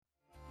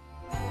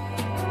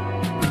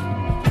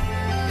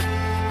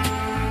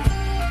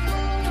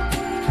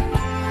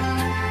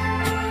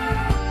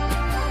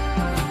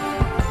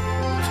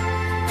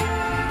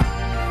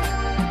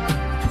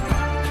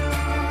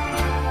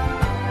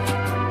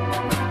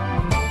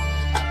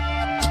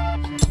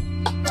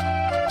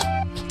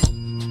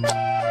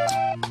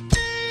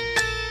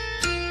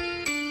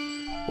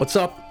What's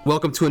up?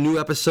 Welcome to a new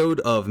episode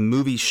of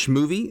Movie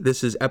Schmovie.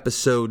 This is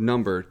episode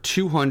number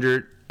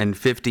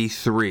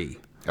 253.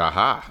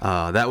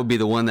 Aha. That would be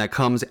the one that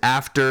comes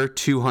after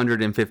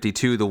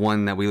 252, the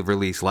one that we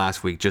released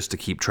last week, just to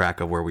keep track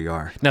of where we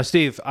are. Now,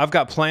 Steve, I've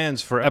got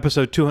plans for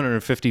episode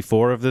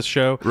 254 of this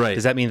show. Right.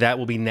 Does that mean that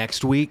will be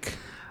next week?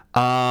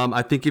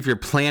 I think if you're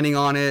planning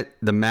on it,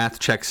 the math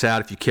checks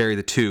out. If you carry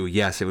the two,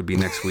 yes, it would be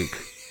next week.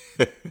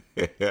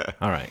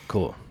 All right,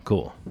 cool.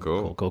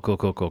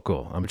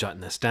 I'm jotting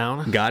this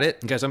down. Got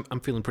it? Guys, I'm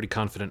feeling pretty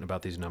confident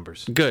about these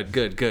numbers. Good.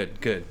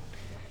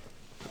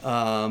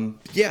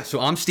 Yeah, so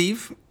I'm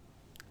Steve.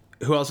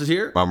 Who else is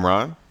here? I'm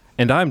Ron.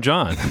 And I'm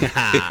John.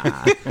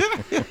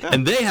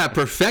 And they have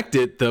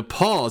perfected the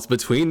pause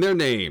between their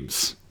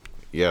names.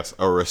 Yes,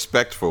 a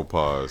respectful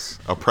pause.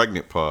 A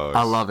pregnant pause.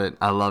 I love it.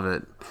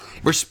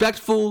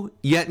 Respectful,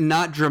 yet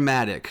not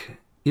dramatic.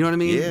 You know what I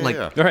mean?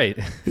 Yeah. Right.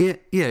 Yeah.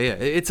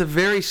 It's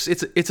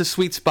a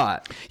sweet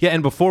spot. Yeah,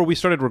 and before we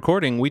started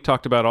recording, we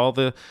talked about all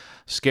the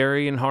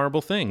scary and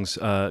horrible things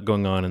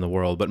going on in the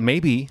world. But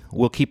maybe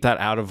we'll keep that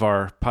out of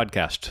our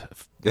podcast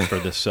for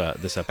this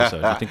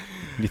episode. Do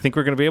you think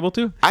we're going to be able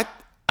to? I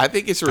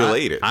think it's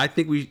related. I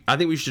think we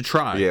should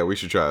try. Yeah, we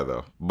should try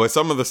though. But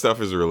some of the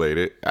stuff is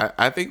related.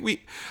 I think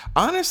we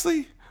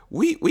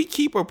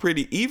keep a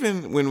pretty,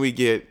 even when we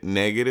get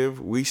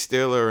negative, we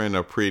still are in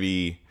a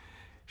pretty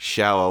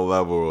shallow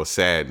level of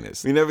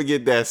sadness. We never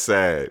get that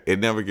sad. It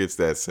never gets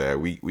that sad.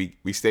 We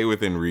stay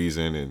within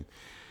reason,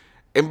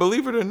 and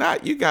believe it or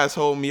not, you guys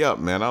hold me up,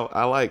 man.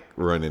 I like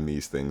running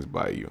these things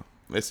by you.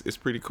 It's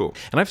pretty cool.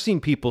 And I've seen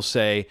people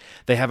say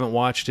they haven't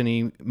watched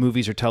any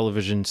movies or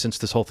television since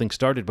this whole thing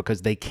started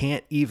because they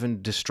can't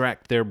even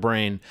distract their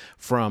brain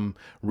from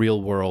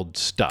real world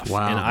stuff.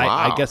 Wow. And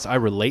I guess I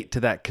relate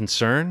to that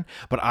concern,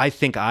 but I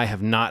think I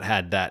have not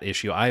had that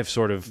issue. I have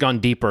sort of gone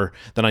deeper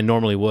than I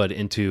normally would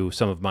into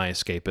some of my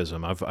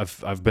escapism.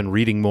 I've been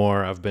reading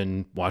more, I've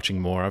been watching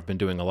more, I've been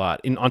doing a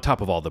lot on top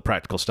of all the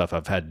practical stuff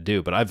I've had to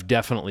do, but I've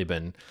definitely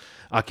been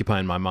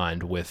occupying my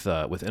mind with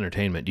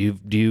entertainment.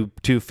 Do you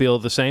two feel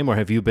the same, or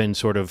have you been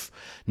sort of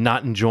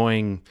not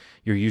enjoying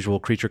your usual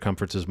creature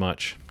comforts as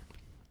much?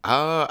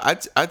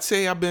 I'd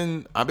say I've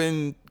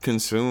been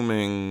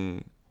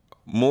consuming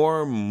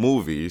more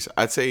movies.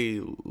 I'd say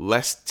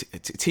less.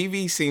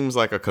 TV seems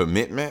like a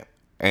commitment,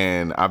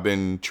 and I've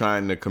been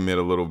trying to commit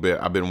a little bit.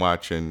 I've been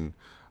watching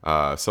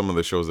some of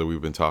the shows that we've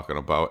been talking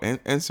about,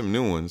 and some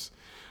new ones.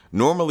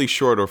 Normally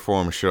shorter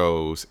form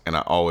shows, and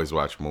I always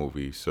watch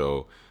movies.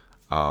 So.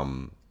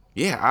 I'm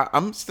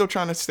still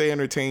trying to stay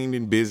entertained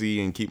and busy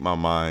and keep my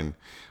mind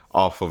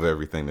off of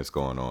everything that's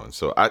going on.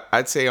 So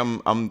I'd say I'm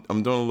doing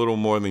a little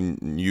more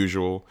than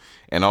usual,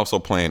 and also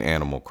playing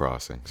Animal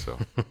Crossing. So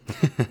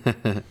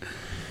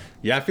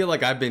Yeah, I feel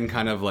like I've been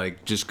kind of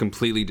like just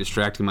completely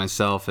distracting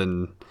myself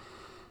and,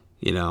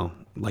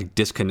 like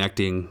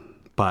disconnecting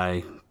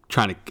by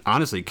trying to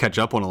honestly catch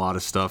up on a lot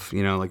of stuff,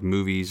 like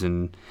movies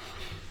and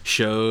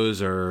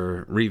shows,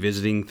 or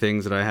revisiting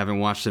things that I haven't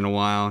watched in a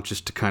while,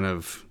 just to kind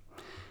of,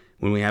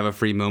 when we have a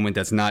free moment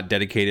that's not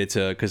dedicated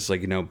to, because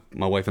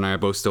my wife and I are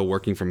both still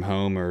working from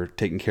home or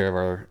taking care of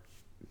our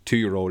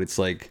 2-year-old, it's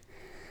like,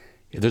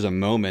 if there's a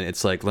moment,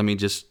 it's like, let me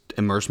just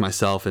immerse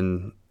myself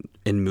in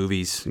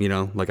movies,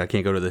 like I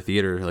can't go to the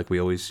theater like we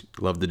always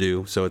love to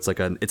do. So it's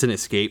like it's an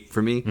escape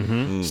for me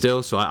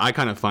still. So I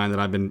kind of find that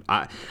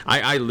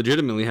I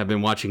legitimately have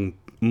been watching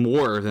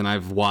more than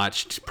I've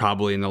watched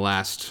probably in the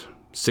last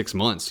 6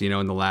 months,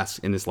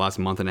 in this last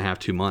month and a half,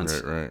 2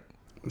 months. right.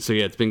 So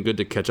yeah, it's been good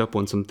to catch up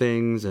on some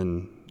things,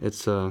 and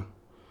it's a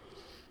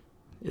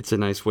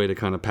nice way to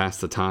kind of pass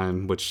the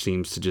time, which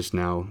seems to just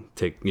now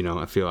take, I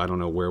don't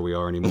know where we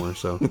are anymore.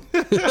 So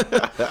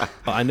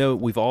I know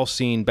we've all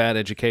seen Bad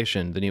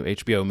Education, the new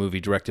HBO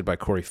movie directed by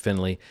Corey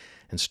Finley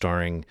and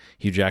starring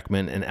Hugh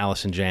Jackman and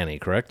Allison Janney,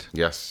 correct?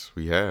 Yes,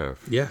 we have.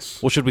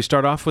 yes, Well, should we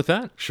start off with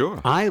that?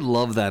 Sure. I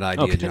love that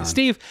idea, John.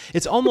 Steve,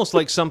 it's almost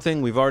like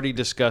something we've already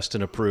discussed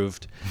and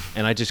approved,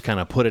 and I just kind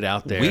of put it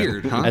out there.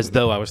 Weird, huh? As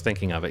though I was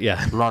thinking of it,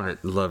 yeah. Love it.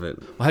 Well,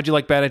 how'd you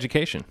like Bad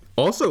Education?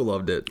 Also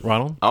loved it.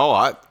 Ronald?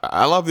 Oh,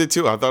 I loved it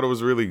too. I thought it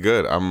was really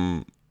good.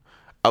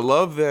 I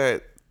love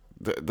that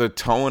the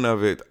tone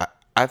of it.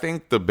 I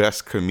think the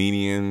best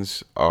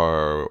comedians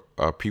are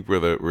people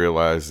that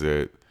realize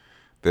that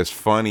there's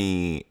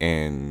funny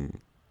and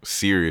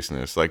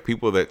seriousness. Like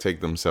people that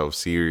take themselves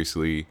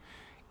seriously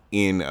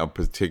in a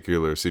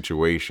particular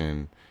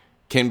situation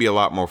can be a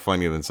lot more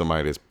funny than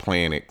somebody that's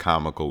playing it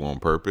comical on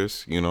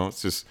purpose.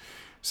 It's just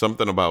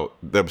something about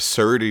the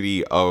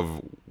absurdity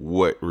of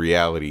what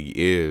reality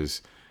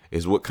is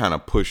what kind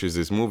of pushes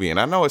this movie. And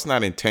I know it's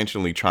not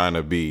intentionally trying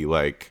to be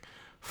like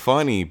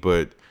funny,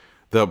 but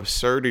the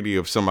absurdity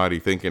of somebody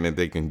thinking that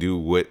they can do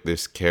what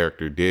this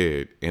character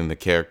did and the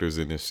characters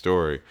in this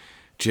story,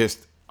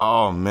 just,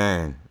 oh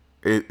man,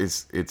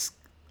 it's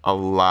a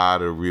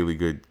lot of really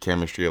good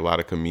chemistry, a lot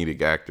of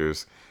comedic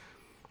actors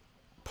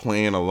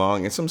playing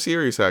along, and some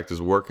serious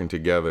actors working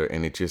together,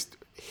 and it just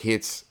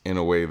hits in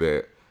a way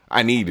that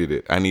I needed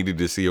it. I needed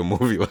to see a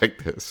movie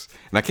like this,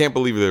 and I can't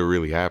believe that it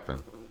really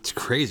happened. It's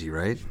crazy,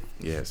 right?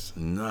 Yes,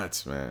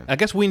 nuts, man. I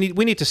guess we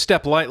need to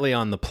step lightly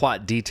on the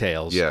plot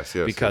details. Yes,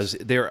 because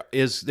there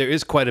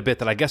is quite a bit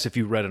that I guess if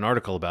you read an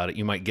article about it,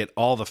 you might get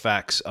all the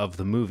facts of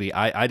the movie.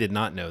 I did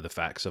not know the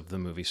facts of the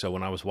movie, so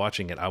when I was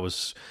watching it,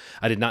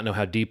 I did not know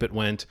how deep it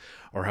went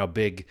or how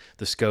big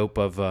the scope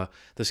of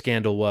the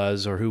scandal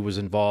was, or who was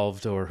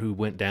involved, or who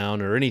went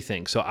down, or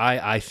anything. So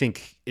I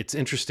think it's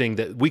interesting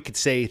that we could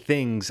say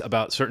things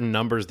about certain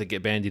numbers that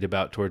get bandied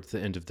about towards the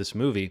end of this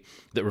movie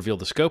that reveal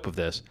the scope of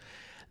this,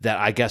 that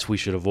I guess we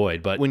should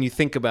avoid. But when you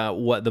think about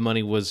what the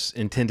money was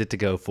intended to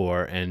go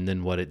for, and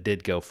then what it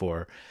did go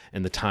for,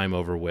 and the time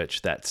over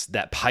which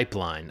that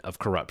pipeline of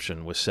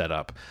corruption was set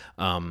up,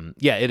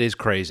 it is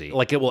crazy.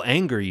 Like, it will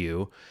anger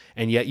you,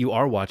 and yet you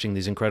are watching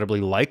these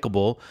incredibly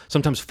likable,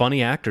 sometimes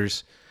funny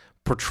actors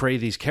portray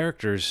these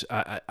characters.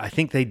 I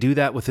think they do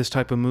that with this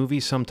type of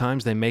movie.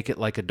 Sometimes they make it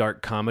like a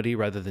dark comedy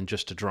rather than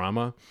just a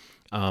drama.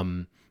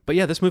 But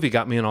yeah, this movie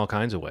got me in all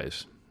kinds of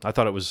ways. I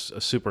thought it was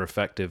super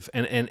effective,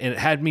 and it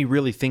had me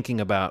really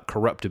thinking about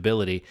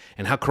corruptibility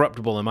and how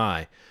corruptible am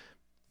I,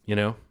 you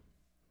know?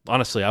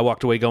 Honestly, I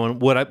walked away going,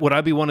 would I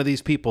be one of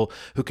these people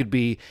who could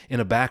be in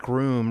a back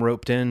room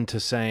roped into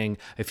saying,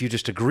 if you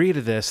just agree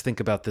to this, think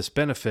about this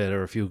benefit,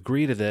 or if you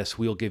agree to this,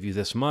 we'll give you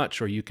this much,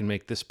 or you can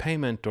make this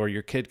payment, or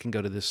your kid can go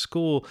to this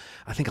school.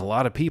 I think a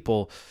lot of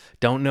people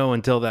don't know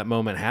until that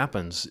moment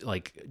happens,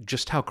 like,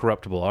 just how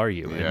corruptible are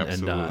you? Yeah,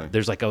 and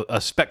there's like a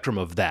spectrum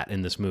of that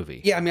in this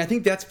movie. Yeah, I mean, I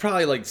think that's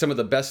probably like some of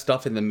the best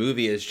stuff in the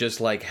movie is just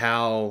like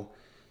how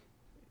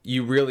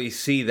you really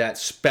see that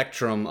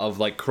spectrum of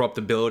like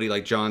corruptibility,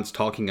 like John's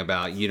talking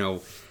about, you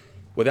know,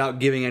 without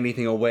giving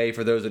anything away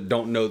for those that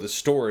don't know the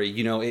story.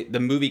 You know,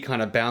 the movie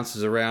kind of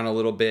bounces around a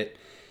little bit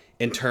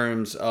in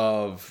terms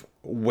of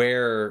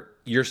where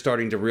you're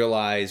starting to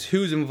realize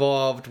who's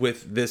involved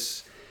with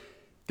this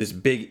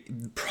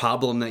big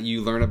problem that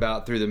you learn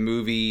about through the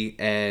movie,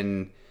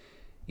 and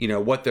you know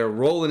what their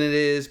role in it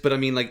is. But I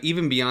mean, like,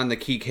 even beyond the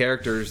key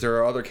characters, there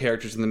are other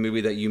characters in the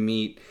movie that you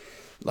meet.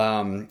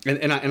 And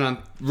I'm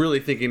really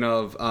thinking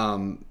of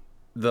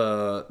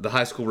the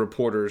high school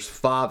reporter's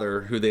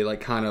father, who they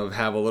like kind of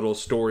have a little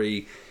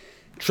story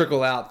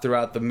trickle out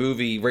throughout the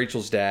movie,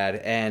 Rachel's dad,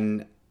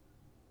 and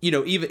you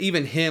know,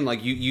 even him, like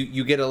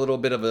you get a little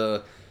bit of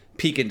a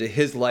peek into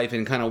his life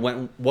and kind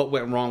of what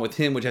went wrong with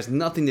him, which has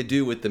nothing to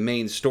do with the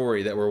main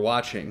story that we're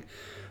watching,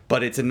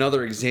 but it's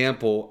another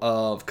example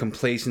of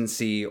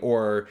complacency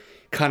or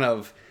kind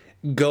of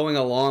going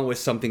along with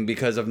something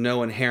because of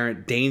no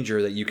inherent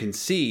danger that you can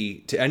see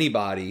to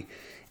anybody.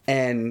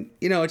 And,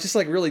 you know, it just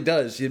like really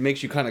does. It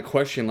makes you kind of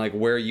question like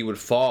where you would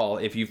fall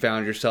if you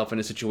found yourself in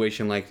a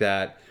situation like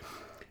that.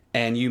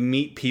 And you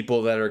meet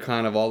people that are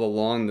kind of all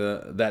along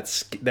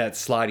that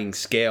sliding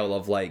scale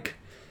of like,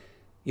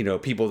 you know,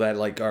 people that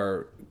like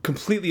are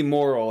completely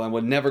moral and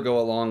would never go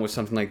along with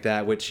something like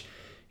that, which,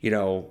 you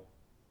know,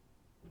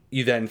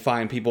 you then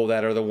find people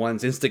that are the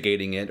ones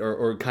instigating it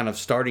or kind of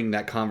starting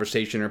that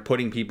conversation or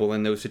putting people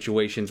in those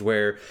situations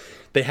where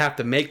they have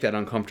to make that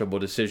uncomfortable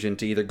decision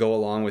to either go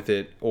along with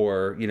it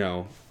or, you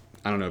know,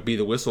 I don't know, be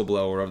the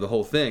whistleblower of the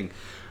whole thing.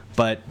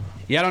 But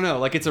yeah, I don't know.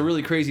 Like, it's a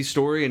really crazy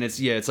story, and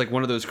it's like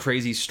one of those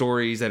crazy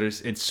stories that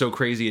it's so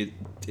crazy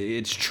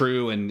it's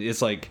true, and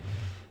it's like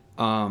it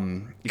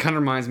kind of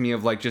reminds me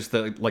of like just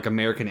the like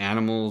American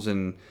Animals,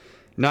 and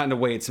not in a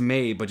way it's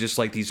made, but just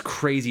like these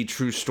crazy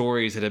true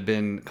stories that have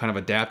been kind of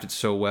adapted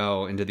so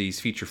well into these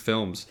feature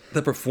films.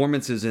 The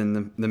performances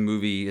in the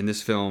movie, in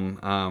this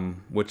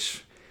film,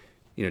 which,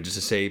 you know, just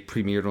to say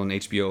premiered on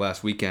HBO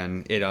last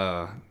weekend,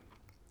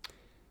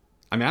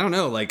 I mean, I don't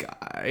know, like,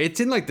 it's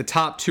in like the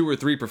top 2 or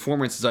 3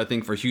 performances, I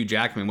think, for Hugh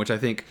Jackman, which I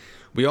think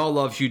we all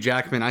love Hugh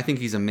Jackman. I think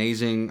he's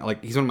amazing.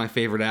 Like, he's one of my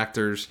favorite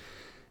actors,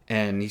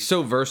 and he's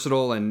so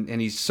versatile,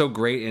 and he's so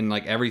great in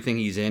like everything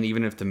he's in,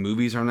 even if the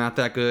movies are not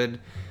that good.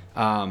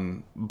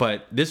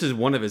 But this is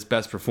one of his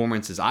best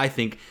performances, I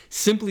think,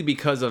 simply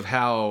because of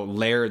how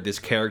layered this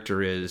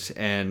character is,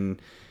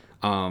 and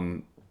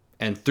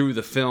through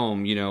the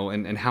film, you know,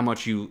 and how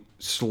much you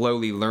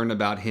slowly learn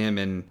about him,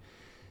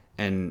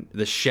 and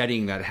the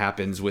shedding that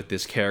happens with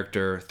this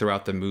character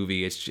throughout the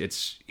movie.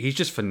 He's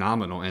just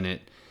phenomenal in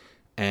it,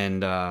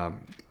 and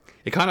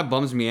it kind of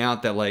bums me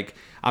out that like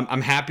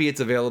I'm happy it's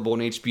available on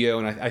HBO,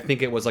 and I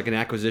think it was like an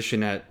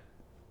acquisition at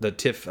the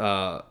TIFF,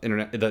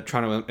 the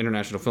Toronto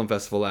International Film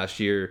Festival last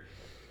year,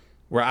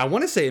 where I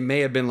want to say it may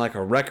have been like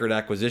a record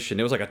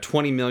acquisition. It was like a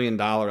 $20 million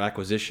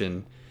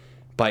acquisition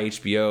by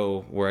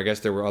HBO, where I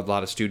guess there were a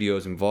lot of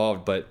studios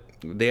involved, but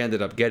they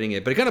ended up getting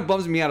it. But it kind of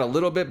bums me out a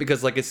little bit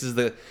because like this is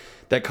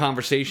that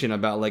conversation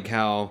about like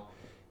how,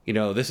 you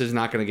know, this is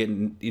not going to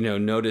get, you know,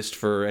 noticed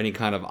for any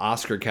kind of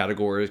Oscar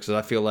categories, because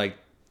I feel like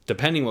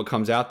depending what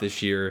comes out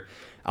this year,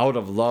 I would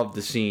have loved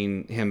to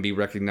seen him be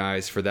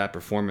recognized for that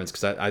performance,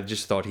 because I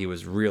just thought he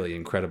was really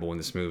incredible in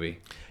this movie.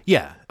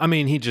 Yeah, I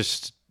mean, he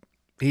just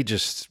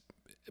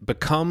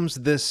becomes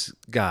this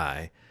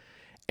guy,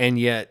 and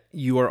yet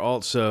you are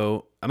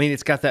also, I mean,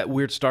 it's got that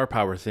weird star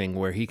power thing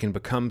where he can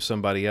become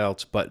somebody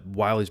else, but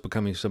while he's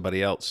becoming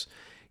somebody else,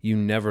 you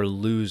never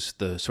lose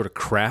the sort of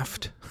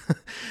craft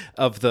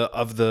of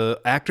the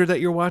actor that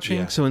you're watching.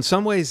 Yeah. So in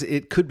some ways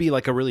it could be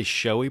like a really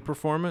showy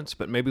performance,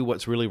 but maybe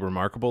what's really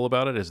remarkable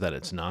about it is that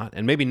it's not.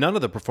 And maybe none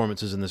of the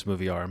performances in this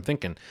movie are. I'm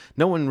thinking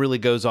no one really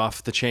goes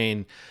off the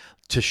chain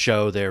to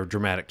show their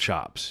dramatic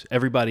chops.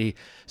 Everybody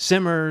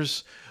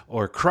simmers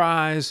or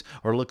cries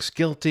or looks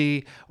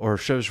guilty or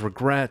shows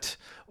regret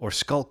or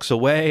skulks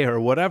away or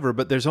whatever,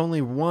 but there's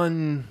only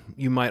one,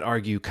 you might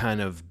argue, kind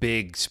of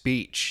big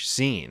speech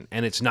scene,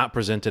 and it's not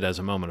presented as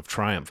a moment of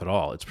triumph at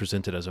all. It's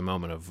presented as a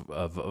moment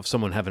of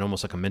someone having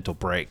almost like a mental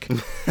break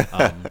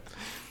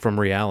from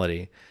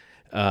reality.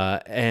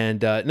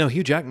 No,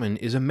 Hugh Jackman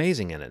is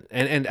amazing in it.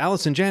 And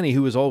Allison Janney,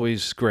 who is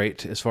always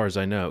great as far as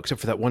I know, except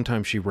for that one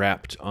time she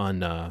rapped on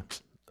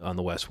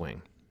The West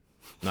Wing.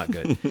 Not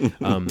good.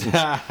 Twist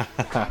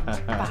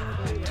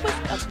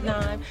of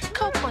lime,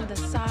 coke on the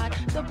side.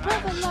 The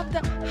brother loved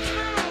the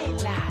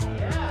highlight.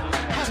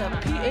 Had a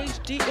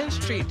PhD in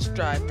street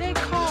stripe. They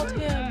called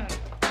him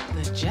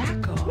the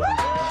Jackal.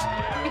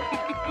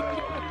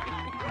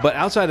 But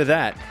outside of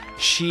that,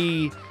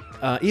 she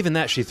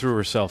threw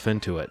herself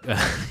into it,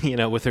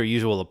 with her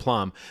usual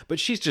aplomb. But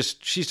she's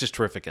just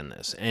terrific in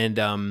this. And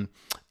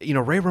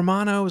Ray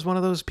Romano is one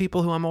of those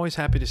people who I'm always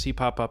happy to see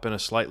pop up in a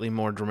slightly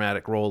more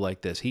dramatic role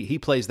like this. He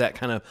plays that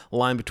kind of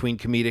line between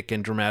comedic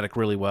and dramatic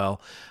really well.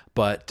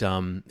 But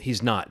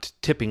he's not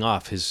tipping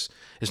off his.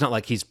 It's not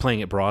like he's playing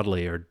it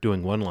broadly or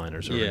doing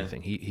one-liners or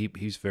anything.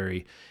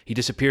 He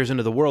disappears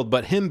into the world.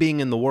 But him being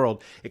in the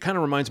world, it kind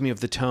of reminds me of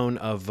the tone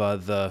of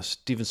the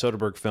Steven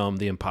Soderbergh film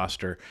The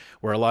Imposter,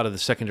 where a lot of the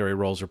secondary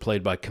roles are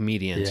played by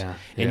comedians,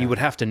 and you would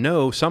have to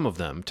know some of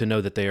them to know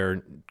that they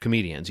are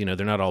comedians. They're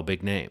not all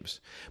big names,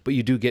 but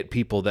you do get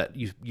people that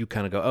you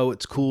kind of go, oh,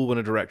 it's cool when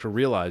a director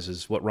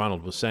realizes what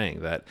Ronald was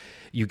saying, that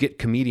you get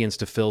comedians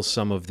to fill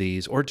some of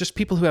these, or just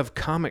people who have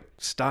comic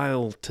style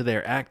to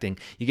their acting.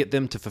 You get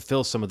them to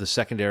fulfill some of the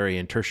secondary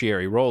and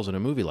tertiary roles in a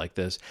movie like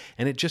this,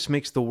 and it just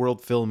makes the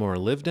world feel more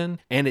lived in,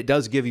 and it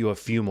does give you a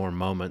few more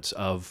moments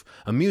of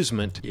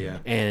amusement,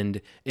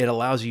 and it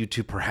allows you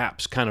to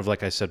perhaps, kind of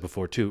like I said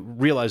before too,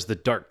 realize the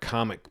dark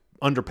comic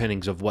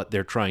underpinnings of what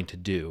they're trying to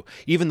do.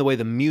 Even the way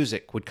the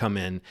music would come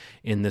in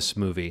this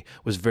movie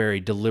was very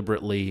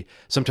deliberately,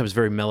 sometimes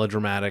very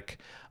melodramatic.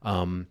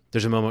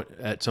 There's a moment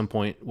at some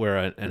point where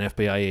an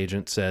FBI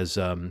agent says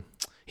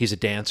he's a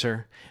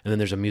dancer, and then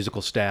there's a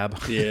musical stab.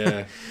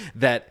 Yeah.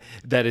 that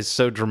is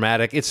so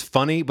dramatic. It's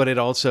funny, but it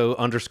also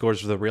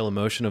underscores the real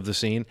emotion of the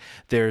scene.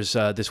 There's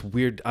this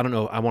weird, I don't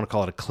know, I want to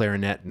call it a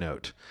clarinet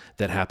note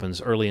that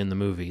happens early in the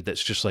movie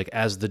that's just like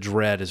as the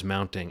dread is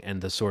mounting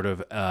and the sort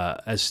of,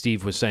 as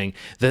Steve was saying,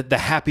 the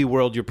happy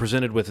world you're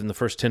presented with in the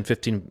first 10,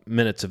 15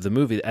 minutes of the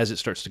movie, as it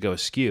starts to go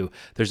askew,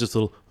 there's this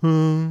little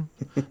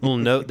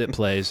note that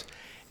plays.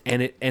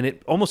 And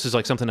it almost is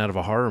like something out of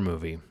a horror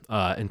movie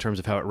in terms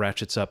of how it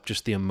ratchets up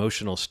just the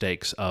emotional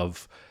stakes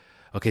of,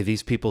 okay,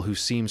 these people who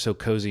seem so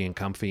cozy and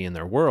comfy in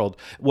their world.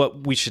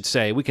 What we should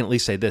say, we can at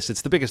least say this,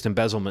 it's the biggest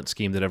embezzlement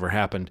scheme that ever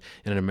happened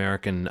in an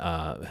American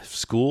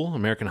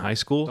American high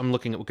school. I'm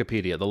looking at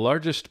Wikipedia, the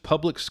largest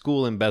public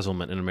school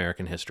embezzlement in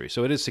American history.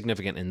 So it is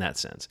significant in that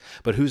sense.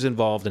 But who's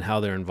involved and how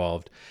they're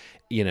involved,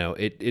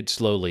 it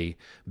slowly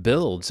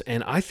builds.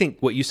 And I think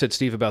what you said,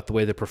 Steve, about the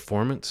way the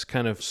performance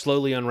kind of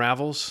slowly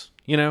unravels,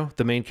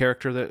 the main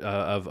character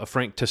of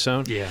Frank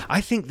Tassone. Yeah. I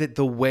think that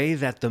the way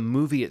that the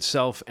movie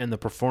itself and the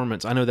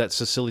performance, I know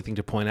that's a silly thing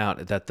to point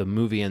out, that the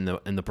movie and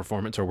the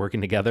performance are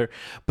working together,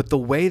 but the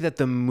way that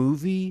the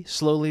movie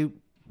slowly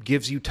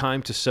gives you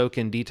time to soak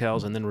in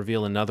details and then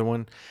reveal another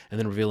one and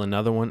then reveal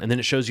another one, and then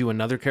it shows you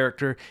another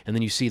character, and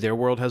then you see their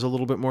world has a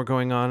little bit more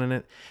going on in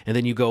it, and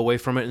then you go away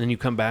from it and then you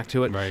come back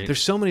to it. Right.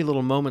 There's so many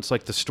little moments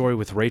like the story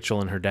with Rachel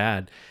and her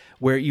dad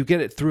where you get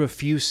it through a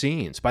few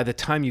scenes. By the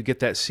time you get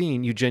that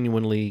scene, you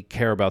genuinely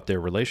care about their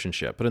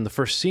relationship. But in the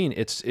first scene,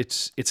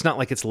 it's not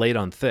like it's laid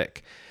on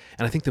thick.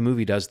 And I think the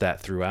movie does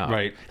that throughout.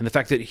 Right. And the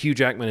fact that Hugh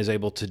Jackman is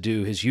able to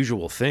do his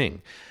usual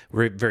thing,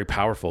 very, very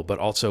powerful, but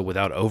also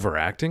without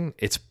overacting,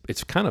 it's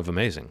kind of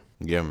amazing.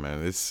 Yeah,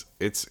 man.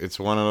 It's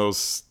one of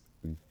those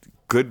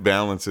good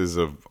balances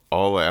of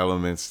all the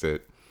elements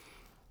that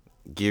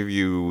give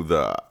you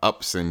the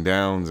ups and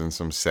downs and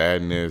some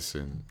sadness,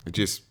 and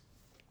it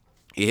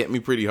hit me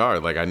pretty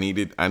hard. Like I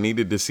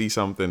needed to see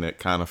something that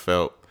kind of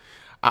felt.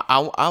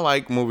 I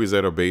like movies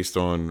that are based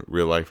on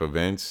real life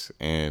events,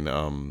 and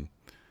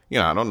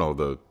I don't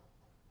know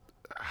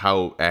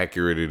how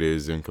accurate it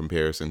is in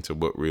comparison to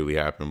what really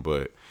happened,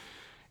 but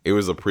it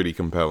was a pretty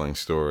compelling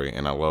story,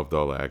 and I loved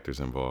all the actors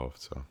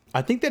involved. So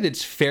I think that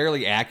it's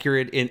fairly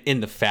accurate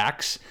in the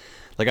facts.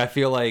 Like I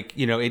feel like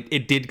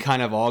it did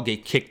kind of all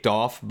get kicked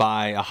off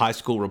by a high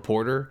school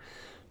reporter,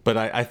 but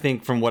I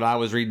think from what I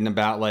was reading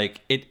about, like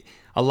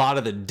a lot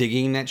of the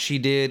digging that she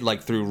did,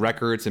 like through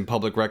records and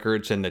public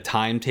records, and the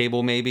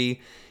timetable maybe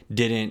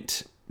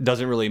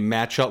doesn't really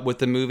match up with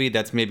the movie.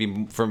 That's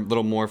maybe for a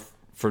little more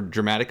for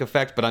dramatic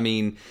effect. But I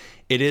mean,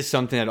 it is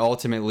something that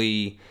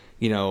ultimately,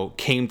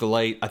 came to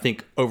light, I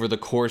think, over the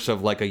course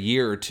of like a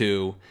year or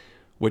two,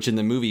 which in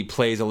the movie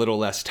plays a little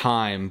less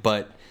time.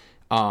 But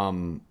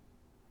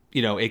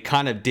you know, it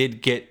kind of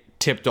did get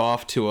tipped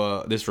off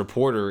to this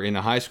reporter in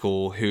a high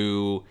school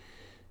who,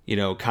 you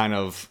know, kind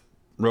of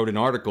wrote an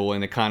article,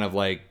 and it kind of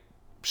like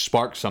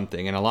sparked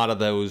something. And a lot of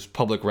those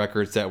public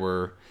records that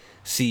were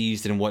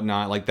seized and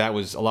whatnot, like that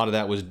was, a lot of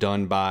that was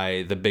done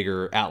by the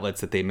bigger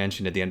outlets that they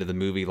mentioned at the end of the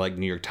movie, like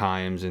New York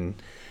Times and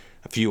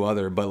a few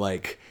other. But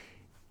like,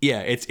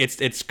 yeah,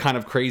 it's kind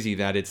of crazy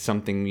that it's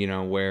something, you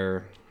know,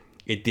 where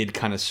it did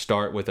kind of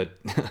start with a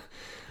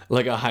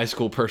like a high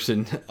school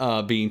person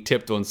being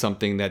tipped on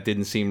something that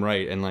didn't seem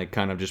right, and like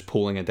kind of just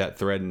pulling at that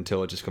thread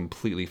until it just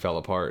completely fell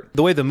apart.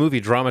 The way the movie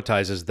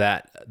dramatizes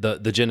that,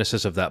 the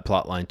genesis of that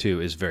plot line too,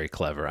 is very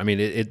clever. I mean,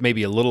 it may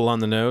be a little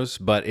on the nose,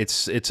 but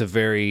it's a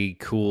very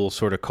cool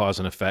sort of cause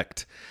and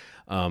effect.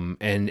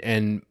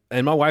 And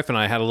my wife and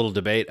I had a little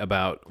debate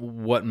about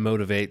what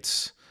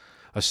motivates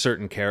a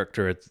certain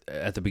character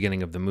at the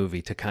beginning of the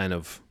movie to kind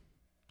of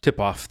tip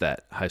off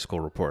that high school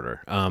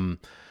reporter.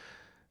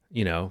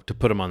 You know, to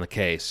put him on the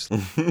case.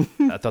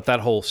 I thought that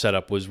whole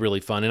setup was really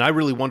fun. And I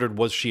really wondered,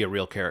 was she a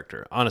real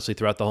character? Honestly,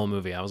 throughout the whole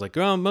movie, I was like,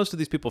 well, most of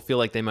these people feel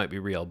like they might be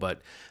real,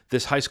 but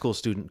this high school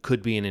student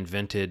could be an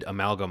invented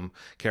amalgam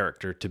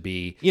character to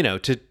be, you know,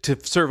 to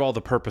serve all the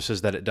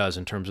purposes that it does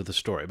in terms of the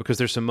story, because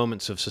there's some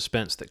moments of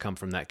suspense that come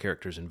from that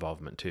character's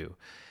involvement too.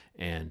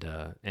 And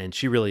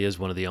she really is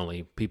one of the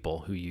only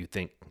people who you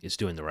think is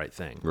doing the right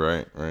thing.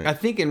 Right. I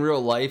think in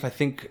real life, I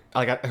think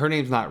like her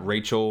name's not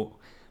Rachel,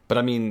 but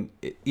I mean,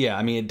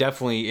 it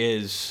definitely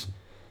is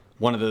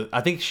one of the.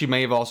 I think she may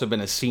have also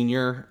been a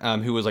senior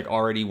who was like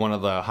already one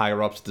of the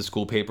higher ups at the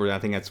school paper. And I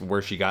think that's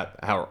where she got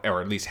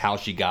or at least how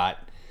she got,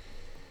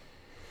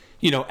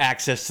 you know,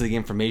 access to the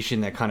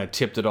information that kind of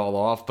tipped it all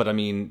off. But I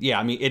mean,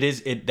 it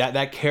is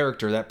that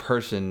character, that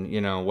person, you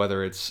know,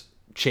 whether it's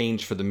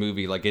changed for the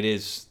movie, like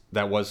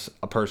that was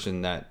a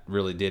person that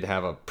really did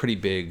have a pretty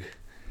big,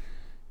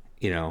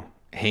 you know,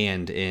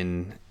 hand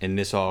in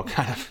this all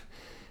kind of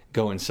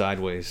going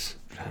sideways.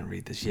 I'm trying to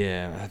read this.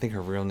 Yeah, I think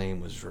her real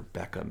name was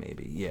Rebecca,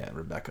 maybe. Yeah,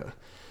 Rebecca.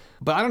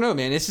 But I don't know,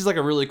 man. This is like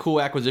a really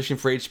cool acquisition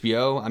for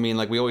HBO. I mean,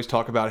 like we always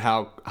talk about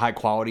how high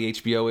quality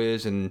HBO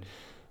is, and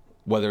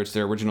whether it's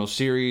their original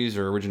series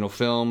or original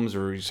films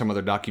or some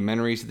other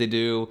documentaries that they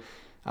do.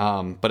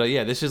 But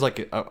yeah, this is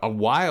like a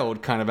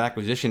wild kind of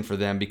acquisition for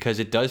them, because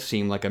it does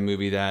seem like a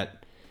movie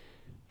that,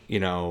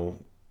 you know,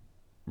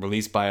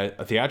 released by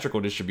a theatrical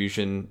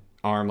distribution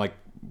arm, like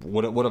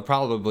would have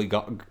probably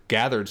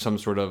gathered some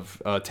sort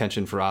of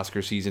attention for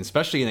Oscar season,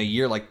 especially in a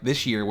year like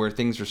this year where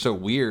things are so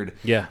weird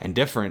and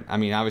different. I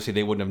mean, obviously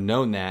they wouldn't have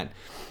known that,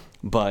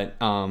 but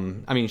I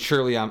mean,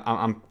 surely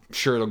I'm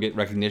sure it'll get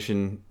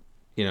recognition,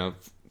 you know,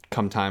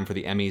 come time for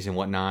the Emmys and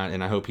whatnot,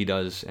 and I hope he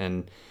does,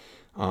 and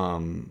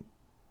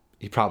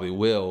he probably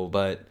will.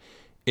 But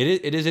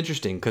it is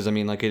interesting because I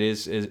mean, like it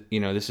is, you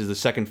know, this is the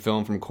second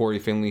film from Corey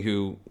Finley,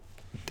 who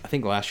I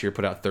think last year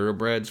put out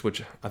Thoroughbreds,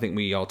 which I think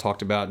we all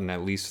talked about, and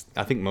at least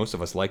I think most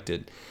of us liked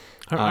it.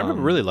 I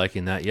remember really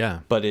liking that, yeah.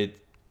 But I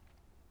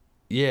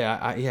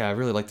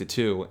really liked it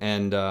too.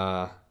 And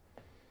I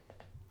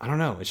don't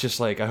know, it's just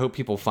like I hope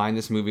people find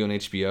this movie on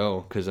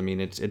HBO, because I mean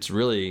it's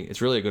really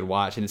a good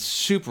watch, and it's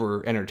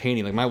super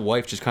entertaining. Like my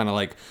wife just kind of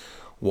like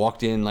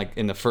walked in like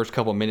in the first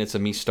couple minutes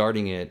of me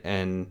starting it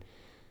and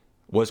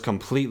was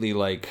completely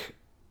like.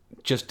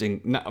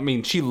 I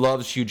mean, she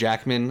loves Hugh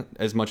Jackman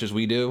as much as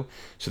we do,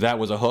 so that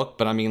was a hook.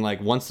 But I mean, like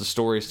once the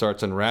story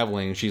starts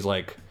unraveling, she's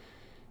like,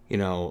 you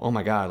know, oh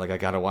my god, like I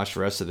gotta watch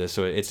the rest of this.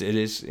 So it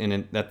is,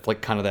 and that's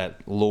like kind of that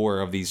lore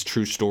of these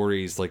true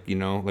stories, like, you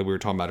know, like we were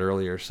talking about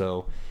earlier.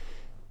 So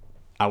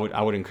I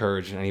would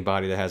encourage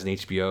anybody that has an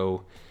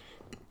HBO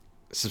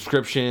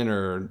subscription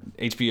or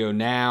HBO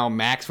Now,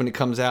 Max when it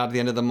comes out at the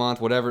end of the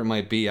month, whatever it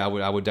might be, I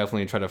would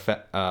definitely try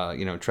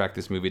to track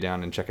this movie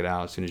down and check it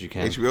out as soon as you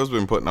can. HBO's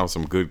been putting out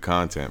some good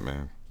content,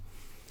 man.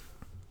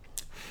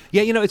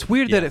 Yeah, you know, it's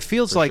weird that it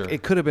feels like sure.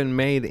 it could have been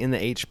made in the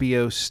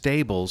HBO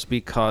stables,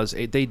 because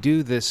they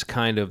do this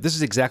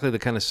is exactly the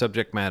kind of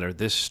subject matter,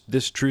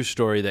 this true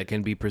story that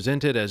can be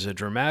presented as a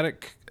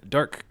dramatic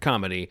dark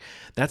comedy.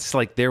 That's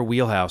like their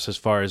wheelhouse as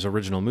far as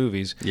original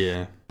movies.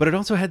 Yeah. But it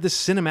also had this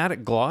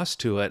cinematic gloss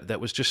to it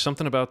that was just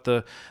something about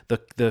the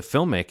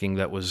filmmaking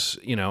that was,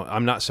 you know,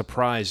 I'm not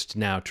surprised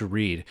now to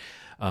read,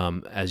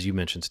 as you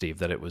mentioned, Steve,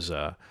 that it was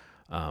a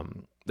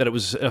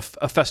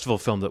festival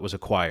film that was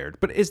acquired.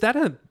 But is that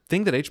a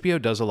thing that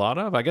HBO does a lot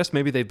of? I guess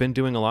maybe they've been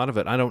doing a lot of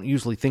it. I don't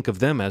usually think of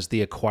them as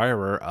the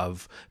acquirer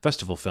of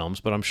festival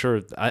films, but I'm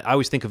sure I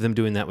always think of them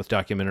doing that with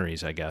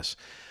documentaries, I guess.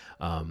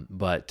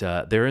 But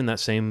they're in that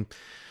same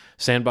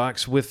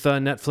sandbox with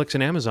Netflix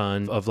and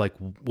Amazon of like,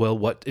 well,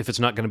 what if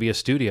it's not going to be a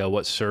studio?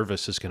 What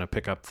service is going to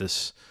pick up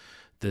this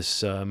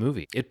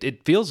movie?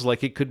 It feels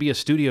like it could be a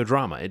studio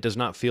drama. It does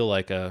not feel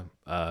like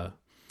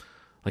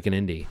like an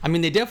indie. I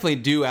mean, they definitely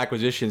do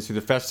acquisitions through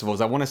the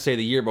festivals. I want to say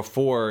the year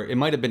before, it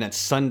might have been at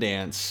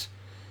Sundance,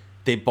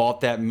 they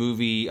bought that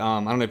movie.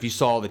 I don't know if you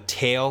saw The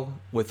Tale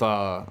with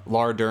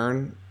Laura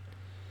Dern.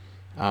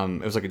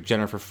 It was like a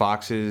Jennifer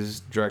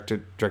Fox's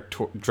directed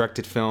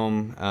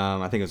film.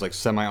 I think it was like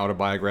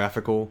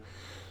semi-autobiographical.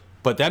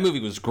 But that movie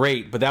was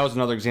great. But that was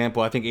another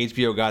example. I think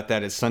HBO got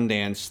that at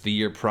Sundance the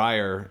year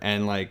prior,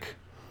 and like,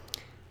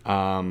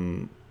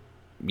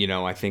 you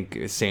know, I think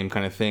same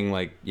kind of thing.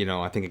 Like, you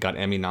know, I think it got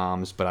Emmy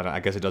noms, but I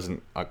guess it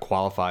doesn't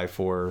qualify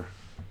for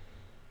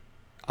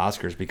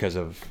Oscars because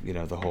of, you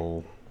know, the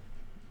whole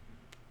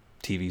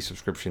TV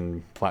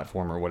subscription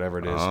platform or whatever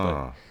it is.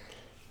 But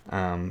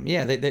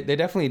yeah, they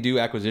definitely do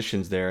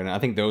acquisitions there, and I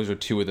think those are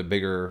two of the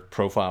bigger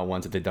profile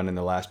ones that they've done in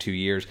the last 2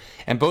 years.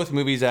 And both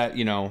movies that,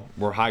 you know,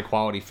 were high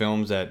quality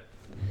films that,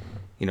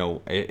 you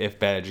know, if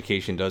Bad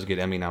Education does get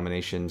Emmy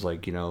nominations,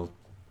 like, you know,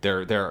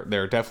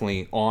 they're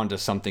definitely on to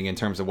something in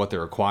terms of what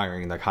they're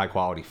acquiring, like high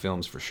quality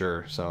films for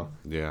sure. So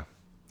yeah.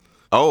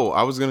 Oh,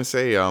 I was gonna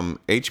say,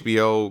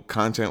 HBO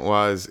content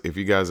wise, if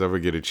you guys ever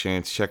get a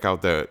chance, check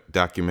out that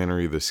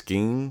documentary, The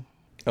Scheme.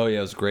 oh yeah,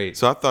 it was great.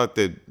 So I thought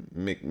that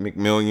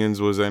McMillions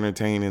was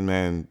entertaining,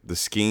 man. The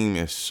Scheme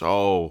is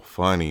so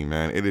funny,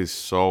 man. It is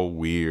so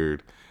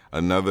weird.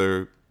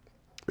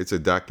 It's a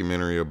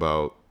documentary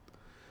about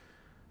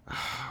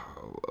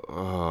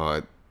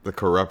the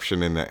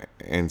corruption in the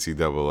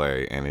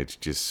NCAA, and it's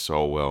just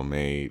so well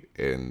made,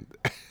 and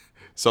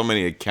so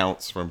many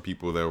accounts from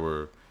people that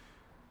were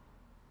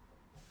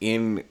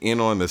in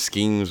on the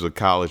schemes with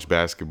college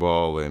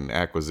basketball and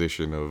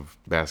acquisition of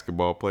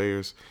basketball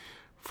players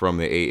from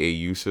the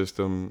AAU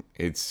system.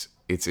 It's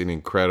an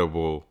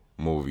incredible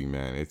movie,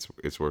 man.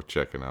 It's worth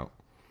checking out.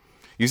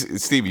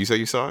 Steve, you said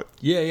you saw it?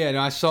 Yeah.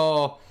 No, I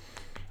saw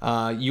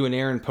you and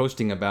Aaron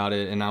posting about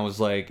it, and I was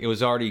like, it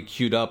was already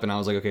queued up, and I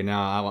was like, okay,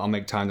 now I'll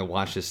make time to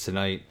watch this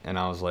tonight. And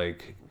I was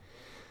like,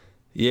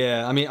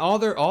 yeah, I mean, all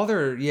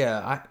their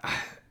yeah,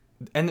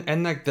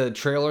 and like the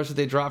trailers that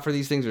they drop for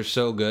these things are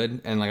so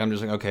good, and like I'm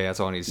just like, okay,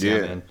 that's all I need to see.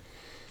 Yeah. Man.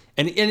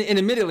 And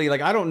admittedly,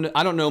 like I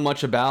don't know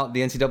much about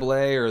the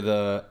NCAA or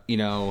the, you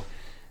know,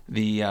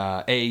 the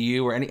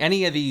AAU or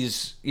any of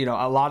these, you know,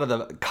 a lot of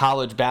the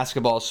college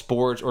basketball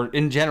sports or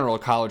in general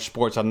college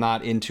sports I'm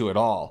not into at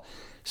all.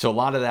 So a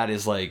lot of that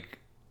is like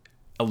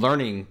a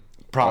learning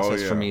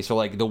process for me. So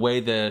like the way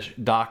the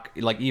doc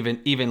like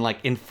even like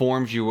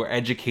informs you or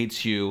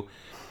educates you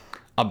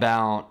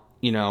about,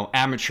 you know,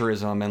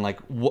 amateurism and like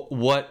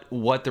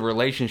what the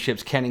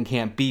relationships can and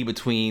can't be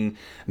between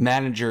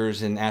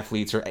managers and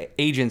athletes or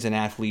agents and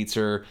athletes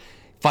or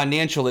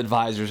financial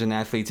advisors and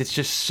athletes. It's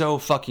just so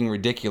fucking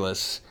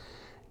ridiculous.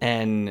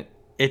 And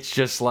it's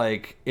just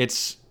like,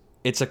 it's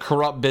a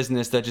corrupt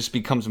business that just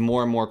becomes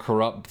more and more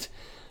corrupt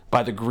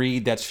by the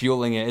greed that's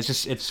fueling it.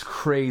 It's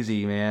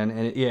crazy, man.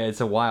 And it's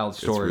a wild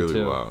story. It's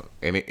really too. wild.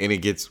 And it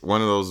gets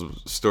one of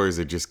those stories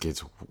that just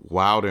gets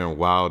wilder and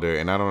wilder.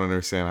 And I don't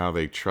understand how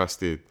they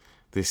trusted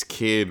this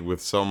kid with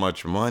so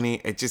much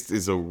money. It just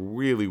is a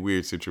really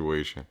weird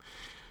situation,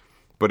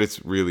 but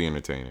it's really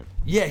entertaining.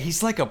 Yeah,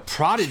 he's like a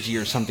prodigy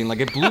or something. Like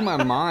it blew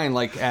my mind.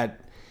 Like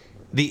at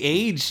the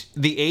age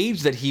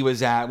that he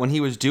was at when he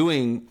was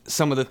doing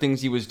some of the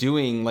things he was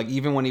doing, like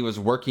even when he was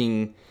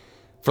working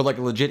for like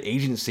a legit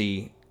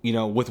agency, you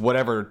know, with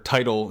whatever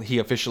title he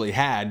officially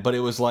had, but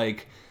it was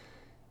like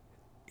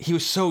he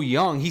was so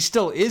young. He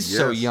still is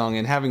so young,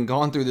 and having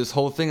gone through this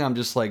whole thing, I'm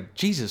just like,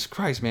 Jesus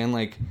Christ, man,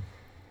 like.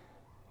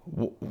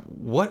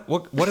 What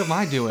am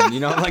I doing? You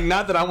know, like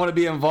not that I want to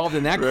be involved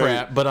in that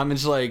crap, but I'm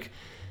just like,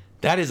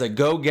 that is a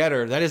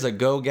go-getter. That is a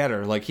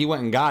go-getter. Like he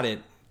went and got it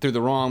through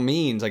the wrong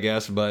means, I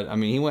guess. But I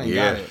mean, he went and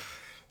got it.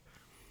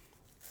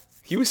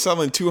 He was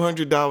selling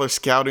 $200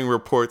 scouting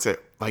reports at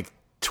like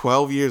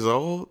 12 years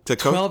old to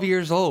 12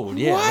 years old.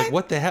 Yeah. What? Like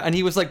what the hell? And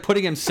he was like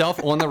putting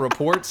himself on the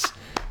reports.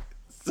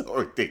 So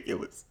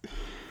ridiculous.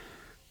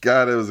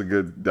 God, it was a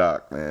good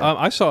doc, man.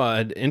 I saw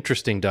an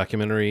interesting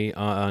documentary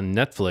on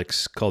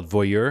Netflix called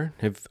Voyeur.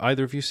 Have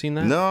either of you seen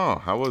that?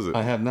 No, how was it?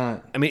 I have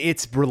not. I mean,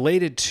 it's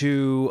related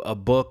to a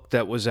book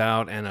that was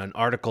out and an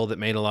article that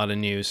made a lot of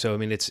news. So, I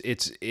mean,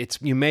 it's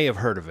you may have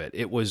heard of it.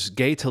 It was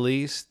Gay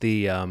Talese,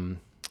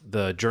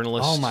 the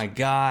journalist. Oh my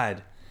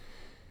God.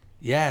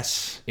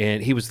 Yes.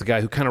 And he was the guy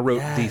who kind of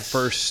wrote the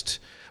first,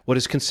 what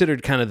is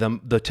considered kind of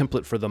the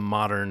template for the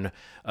modern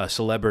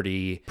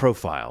celebrity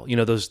profile. You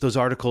know, those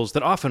articles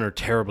that often are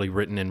terribly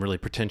written and really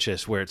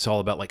pretentious, where it's all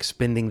about like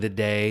spending the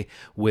day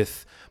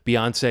with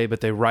Beyonce,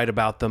 but they write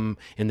about them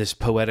in this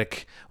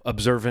poetic,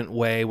 observant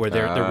way where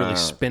they're really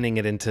spinning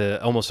it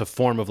into almost a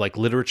form of like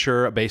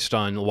literature based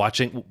on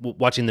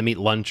watching them eat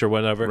lunch or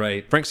whatever.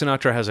 Right. Frank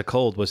Sinatra Has a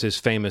Cold was his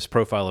famous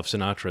profile of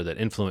Sinatra that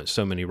influenced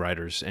so many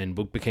writers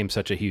and became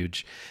such a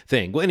huge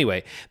thing. Well,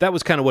 anyway, that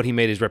was kind of what he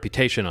made his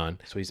reputation on.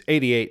 So he's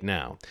 88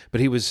 now, but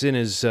he was in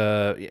his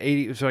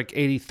it was like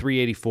 83,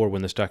 84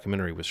 when this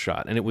documentary was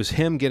shot, and it was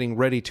him getting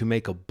ready to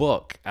make a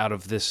book out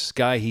of this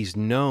guy he's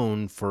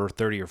known for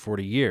 30 or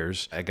 40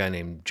 years, a guy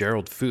named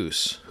Gerald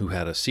Foos, who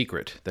had a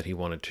secret that he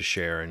wanted to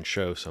share and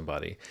show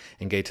somebody.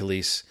 And Gay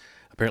Talese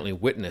apparently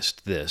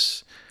witnessed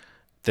this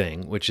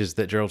thing, which is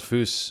that Gerald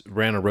Foos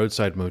ran a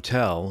roadside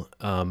motel,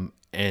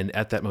 and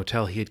at that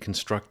motel he had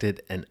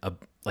constructed an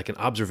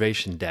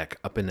observation deck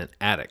up in an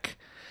attic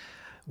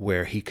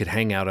where he could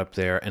hang out up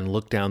there and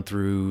look down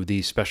through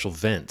these special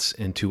vents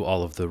into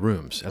all of the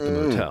rooms at the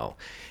motel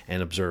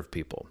and observe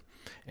people.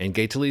 And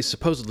Gay Talese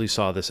supposedly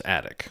saw this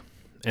attic.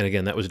 And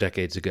again, that was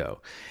decades ago.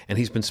 And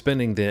he's been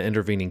spending the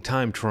intervening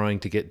time trying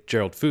to get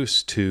Gerald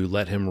Foos to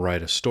let him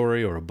write a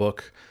story or a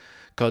book.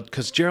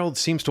 Because Gerald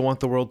seems to want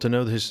the world to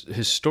know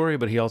his story,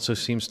 but he also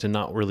seems to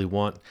not really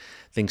want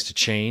things to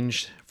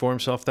change for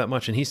himself that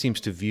much. And he seems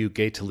to view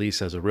Gay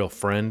Talese as a real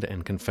friend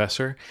and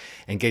confessor.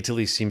 And Gay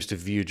Talese seems to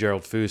view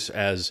Gerald Foos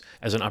as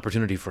an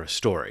opportunity for a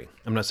story.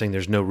 I'm not saying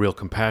there's no real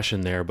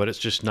compassion there, but it's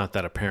just not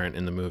that apparent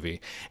in the movie.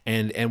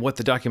 And what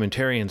the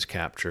documentarians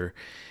capture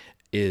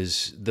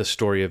is the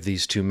story of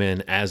these two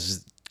men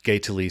as Gay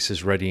Talese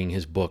is writing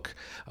his book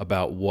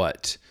about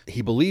what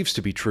he believes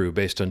to be true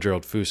based on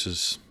Gerald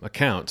Foos's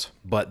account.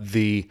 But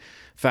the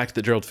fact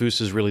that Gerald Foos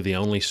is really the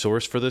only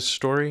source for this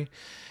story,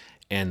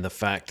 and the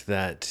fact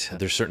that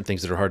there's certain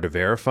things that are hard to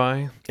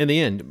verify. In the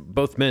end,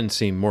 both men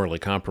seem morally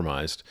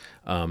compromised.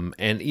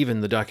 And even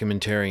the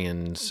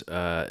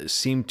documentarians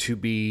seem to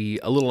be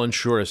a little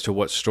unsure as to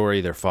what story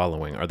they're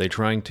following. Are they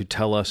trying to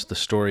tell us the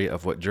story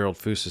of what Gerald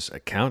Foos's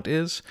account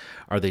is?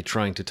 Are they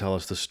trying to tell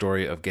us the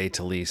story of Gay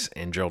Talese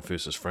and Gerald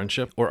Foos's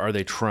friendship? Or are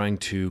they trying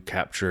to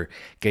capture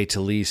Gay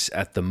Talese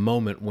at the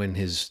moment when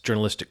his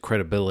journalistic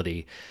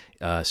credibility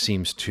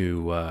seems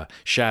to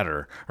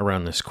shatter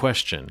around this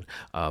question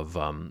of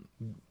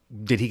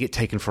did he get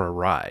taken for a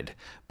ride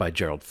by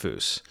Gerald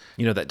Foos?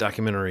 You know that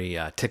documentary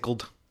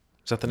Tickled?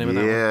 Is that the name of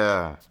that one?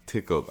 Yeah,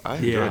 Tickled. I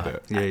enjoyed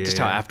that. Just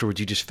how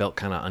afterwards you just felt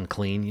kind of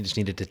unclean. You just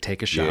needed to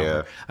take a shower.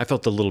 Yeah. I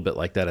felt a little bit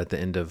like that at the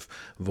end of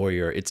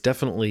Voyeur. It's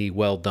definitely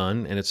well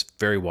done, and it's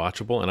very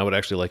watchable, and I would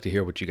actually like to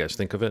hear what you guys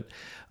think of it.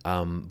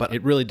 But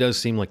it really does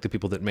seem like the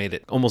people that made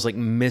it almost like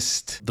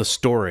missed the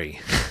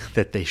story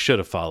that they should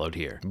have followed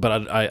here.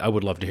 But I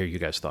would love to hear you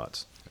guys'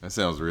 thoughts. That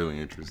sounds really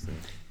interesting.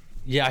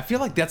 Yeah, I feel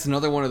like that's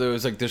another one of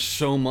those, like, there's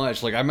so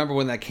much. Like, I remember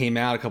when that came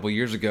out a couple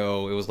years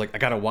ago, it was like, I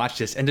gotta watch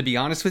this. And to be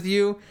honest with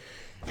you,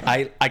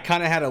 I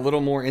kind of had a little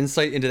more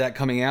insight into that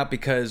coming out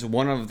because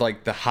one of,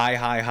 like, the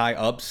high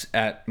ups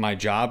at my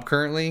job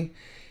currently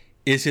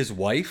is his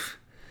wife.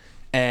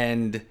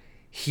 And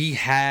he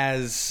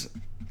has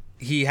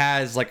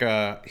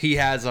a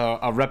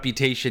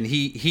reputation.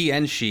 He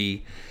and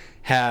she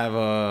have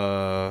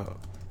a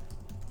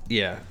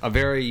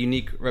very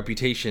unique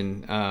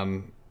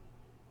reputation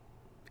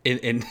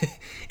in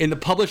the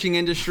publishing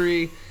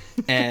industry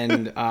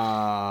and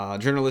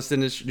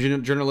journalism,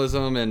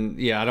 and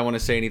I don't want to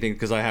say anything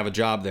because I have a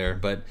job there,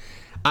 but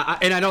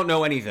I don't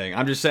know anything.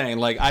 I'm just saying,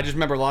 like, I just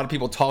remember a lot of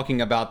people talking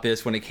about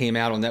this when it came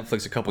out on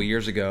Netflix a couple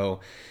years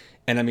ago.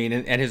 And I mean,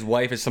 and his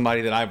wife is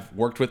somebody that I've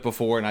worked with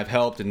before and I've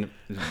helped, and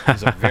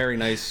is a very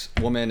nice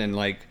woman, and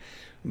like,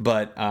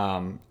 but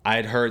I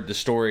had heard the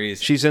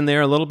stories. She's in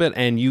there a little bit,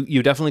 and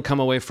you definitely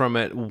come away from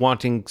it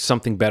wanting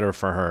something better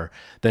for her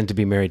than to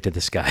be married to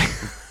this guy.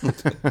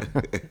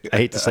 I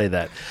hate to say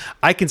that.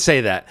 I can say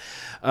that.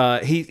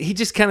 He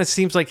just kind of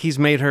seems like he's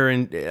made her,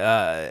 and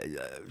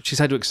she's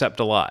had to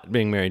accept a lot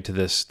being married to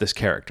this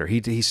character.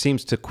 He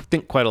seems to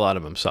think quite a lot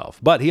of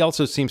himself, but he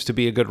also seems to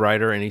be a good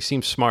writer, and he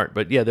seems smart.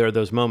 But yeah, there are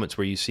those moments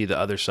where you see the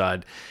other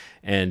side.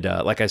 And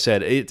like I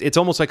said, it's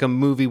almost like a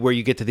movie where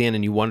you get to the end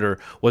and you wonder,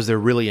 was there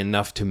really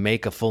enough to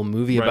make a full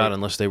movie about,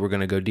 unless they were going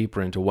to go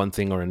deeper into one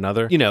thing or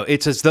another? You know,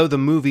 it's as though the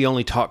movie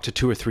only talked to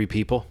 2 or 3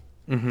 people.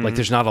 Mm-hmm. Like,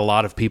 there's not a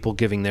lot of people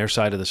giving their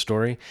side of the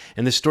story.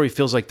 And this story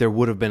feels like there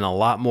would have been a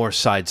lot more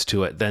sides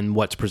to it than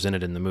what's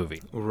presented in the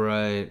movie.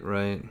 Right.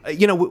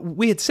 You know,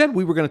 we had said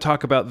we were going to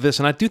talk about this,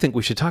 and I do think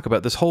we should talk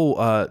about this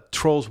whole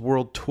Trolls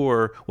World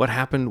Tour, what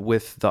happened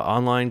with the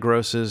online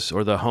grosses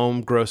or the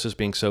home grosses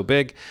being so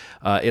big.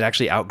 It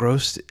actually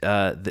outgrossed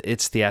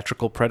its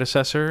theatrical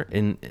predecessor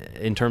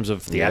in terms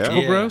of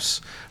theatrical gross,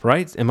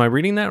 right? Am I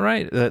reading that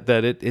right?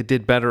 That it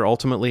did better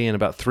ultimately in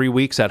about 3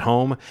 weeks at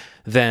home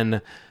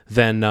than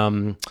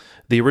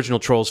the original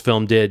Trolls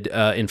film did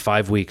in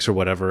 5 weeks or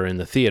whatever in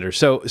the theater.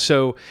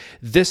 So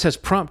this has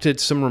prompted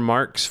some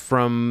remarks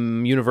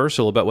from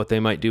Universal about what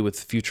they might do with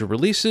future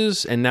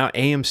releases, and now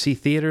AMC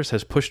Theaters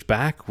has pushed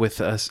back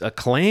with a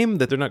claim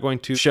that they're not going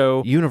to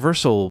show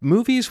Universal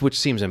movies, which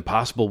seems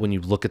impossible when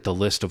you look at the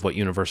list of what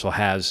Universal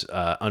has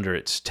under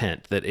its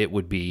tent, that these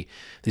would be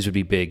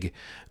big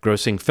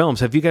grossing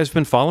films. Have you guys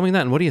been following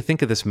that, and what do you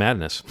think of this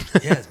madness?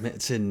 Yeah,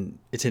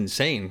 it's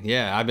insane.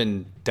 Yeah, I've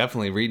been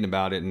definitely reading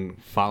about it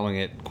and following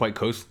it quite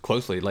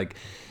closely. Like,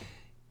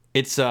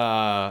 it's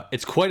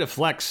quite a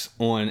flex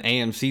on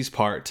AMC's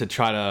part to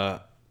try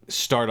to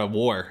start a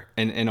war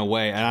in a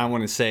way. And I don't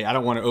want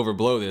to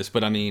overblow this,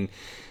 but I mean,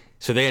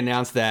 so they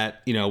announced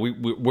that, you know,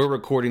 we're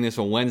recording this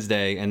on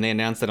Wednesday, and they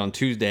announced that on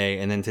Tuesday,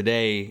 and then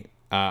today,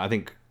 I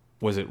think,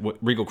 was it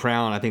Regal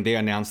Crown? I think they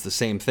announced the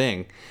same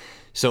thing.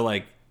 So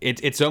like,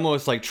 it's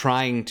almost like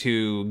trying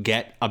to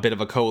get a bit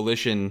of a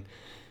coalition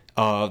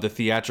of the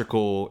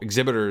theatrical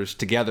exhibitors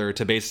together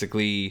to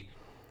basically,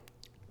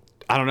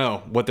 I don't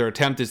know, what their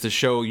attempt is to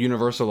show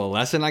Universal a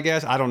lesson, I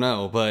guess. I don't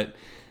know, but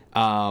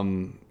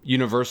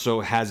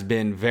Universal has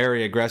been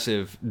very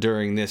aggressive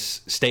during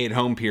this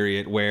stay-at-home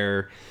period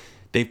where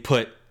they've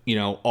put, you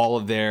know, all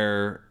of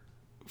their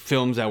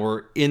films that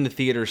were in the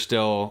theater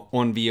still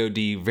on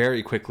VOD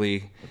very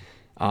quickly.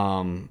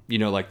 You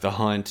know, like The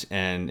Hunt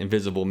and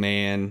Invisible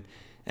Man,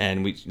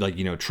 and we like,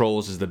 you know,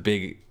 Trolls is the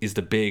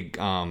big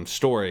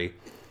story.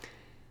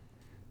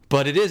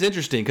 But it is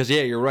interesting because,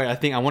 yeah, you're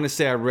right. I want to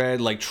say I read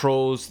like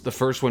Trolls, the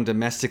first one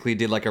domestically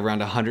did like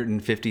around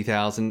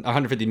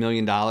 $150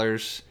 million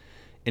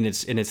in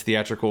its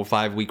theatrical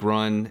 5-week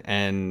run,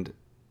 and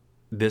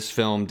this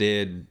film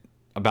did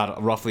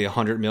about roughly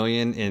 $100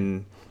 million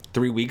in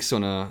 3 weeks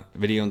on a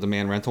video on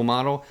demand rental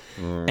model.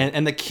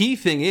 And the key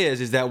thing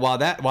is that while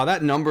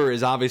that number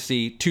is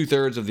obviously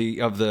 2/3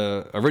 of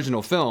the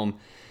original film,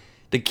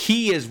 the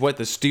key is what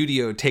the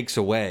studio takes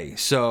away.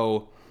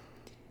 So,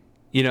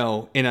 you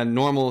know, in a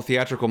normal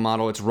theatrical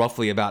model, it's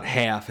roughly about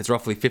half. It's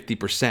roughly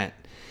 50%.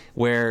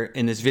 Where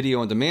in this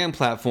video on demand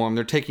platform,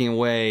 they're taking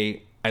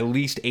away at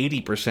least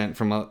 80%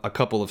 from a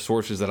couple of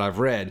sources that I've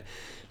read.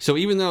 So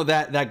even though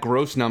that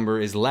gross number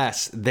is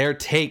less, their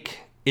take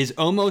is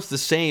almost the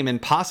same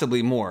and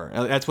possibly more.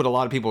 That's what a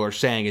lot of people are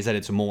saying, is that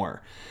it's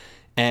more.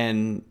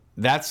 And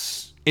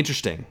that's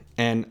interesting.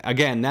 And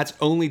again, that's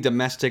only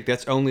domestic.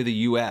 That's only the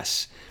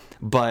U.S.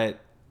 But,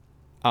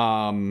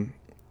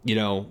 you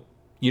know,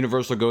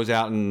 Universal goes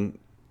out and,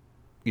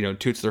 you know,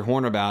 toots their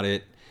horn about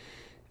it.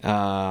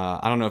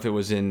 I don't know if it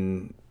was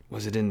in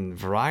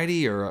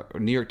Variety or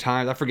New York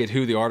Times? I forget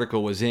who the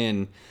article was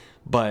in,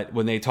 but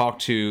when they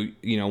talked to,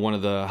 you know, one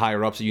of the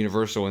higher ups at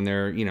Universal, and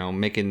they're, you know,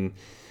 making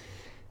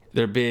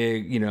their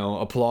big, you know,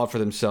 applaud for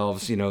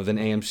themselves, you know, then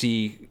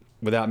AMC,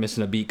 without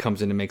missing a beat,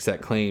 comes in and makes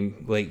that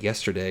claim late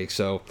yesterday.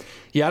 So,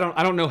 yeah,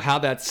 I don't know how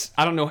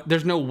I don't know.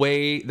 There's no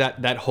way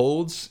that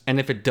holds, and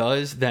if it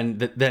does, then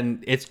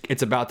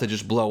it's about to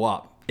just blow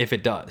up. If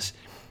it does,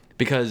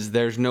 because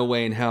there's no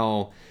way in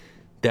hell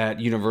that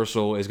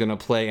Universal is going to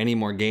play any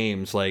more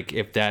games. Like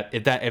if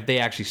they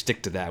actually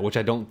stick to that, which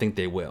I don't think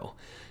they will,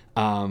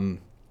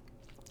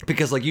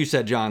 because like you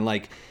said, John,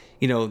 like,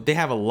 you know, they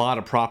have a lot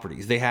of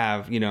properties. They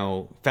have, you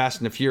know, Fast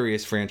and the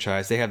Furious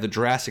franchise. They have the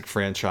Jurassic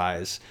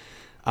franchise.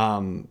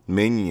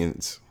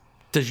 Minions.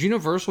 Does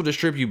Universal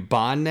distribute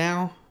Bond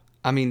now?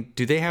 I mean,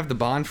 do they have the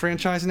Bond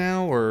franchise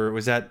now, or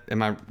is that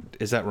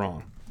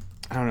wrong?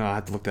 I don't know. I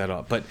have to look that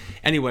up. But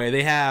anyway,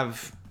 they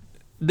have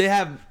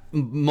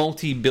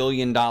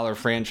multi-billion-dollar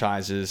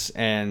franchises,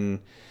 and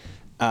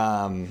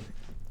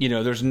you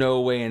know, there's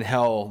no way in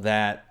hell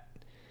that,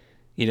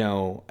 you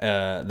know,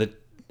 the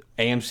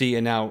AMC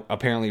and now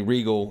apparently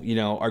Regal, you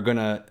know, are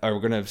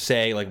gonna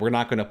say, like, we're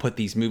not gonna put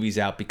these movies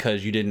out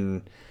because you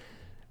didn't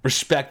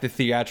respect the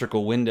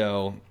theatrical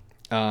window,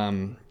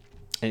 and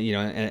you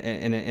know,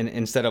 and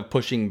instead of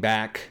pushing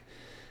back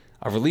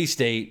a release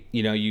date,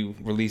 you know, you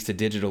released it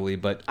digitally.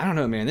 But I don't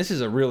know, man, this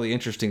is a really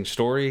interesting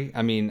story.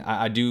 I mean,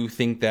 I do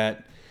think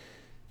that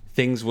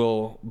things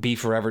will be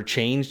forever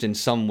changed in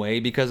some way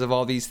because of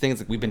all these things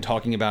that we've been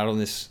talking about on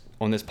this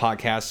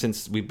podcast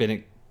since we've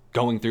been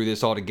going through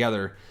this all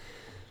together.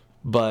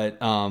 But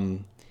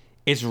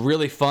it's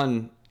really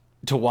fun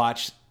to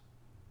watch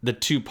the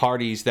two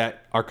parties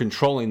that are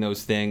controlling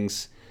those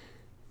things,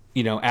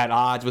 you know, at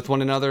odds with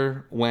one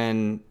another,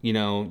 when, you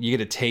know, you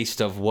get a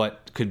taste of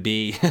what could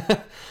be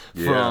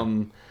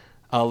from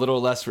a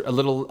little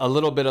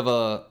bit of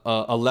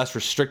a less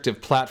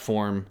restrictive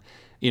platform,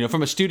 you know,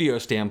 from a studio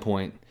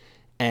standpoint.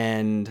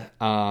 And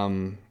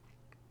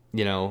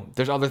you know,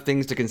 there's other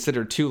things to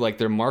consider too, like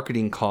their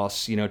marketing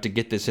costs, you know, to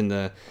get this in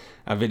a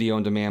video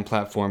on demand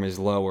platform is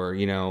lower.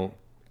 You know,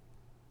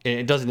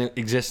 it doesn't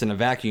exist in a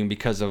vacuum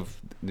because of,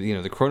 you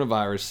know, the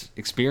coronavirus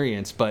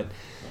experience, but,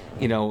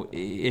 you know,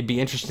 it'd be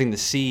interesting to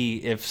see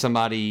if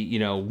somebody, you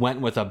know,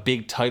 went with a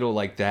big title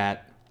like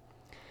that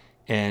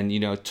and, you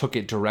know, took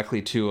it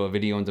directly to a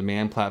video on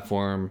demand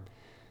platform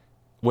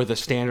with a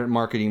standard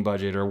marketing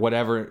budget or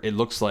whatever it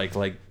looks like,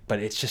 but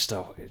it's just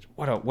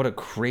what a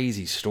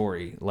crazy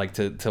story, like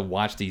to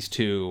watch these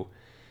two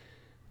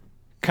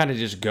kind of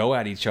just go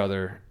at each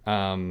other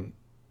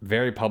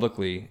very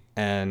publicly.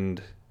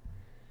 And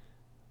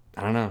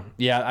I don't know.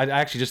 Yeah, I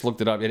actually just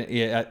looked it up.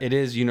 It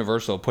is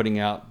Universal putting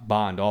out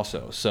Bond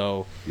also.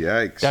 So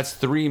yikes. That's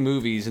 3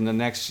 movies in the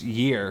next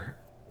year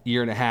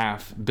and a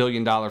half,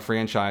 billion-dollar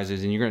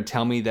franchises, and you're going to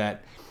tell me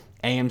that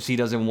AMC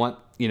doesn't want,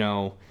 you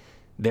know,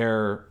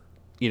 their,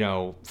 you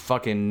know,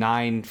 fucking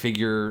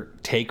 9-figure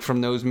take from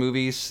those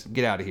movies?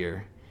 Get out of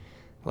here.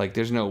 Like,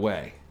 there's no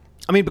way.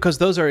 I mean, because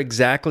those are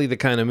exactly the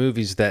kind of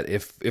movies that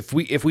if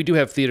we do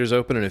have theaters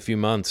open in a few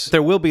months,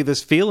 there will be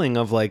this feeling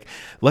of like,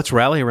 let's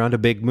rally around a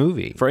big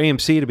movie. For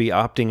AMC to be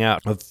opting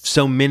out of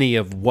so many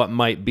of what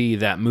might be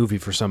that movie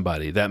for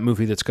somebody, that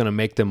movie that's going to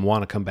make them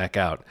want to come back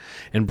out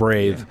and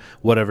brave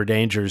whatever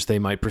dangers they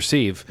might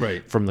perceive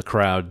from the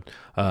crowd.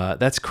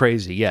 That's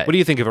crazy. Yeah. What do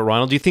you think of it,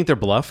 Ronald? Do you think they're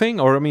bluffing?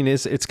 Or, I mean,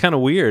 it's kind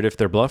of weird if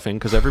they're bluffing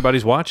because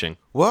everybody's watching.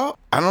 Well,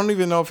 I don't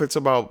even know if it's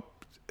about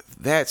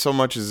that so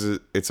much as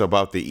it's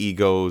about the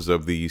egos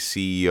of the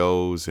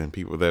CEOs and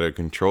people that are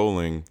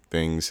controlling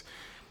things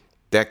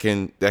that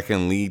can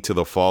lead to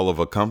the fall of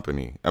a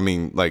company. I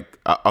mean, like,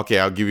 okay,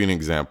 I'll give you an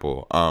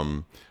example.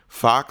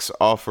 Fox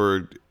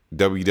offered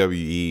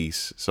WWE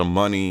some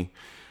money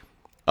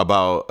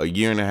about a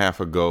year and a half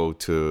ago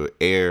to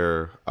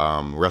air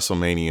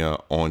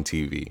WrestleMania on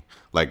TV,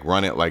 like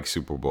run it like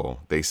Super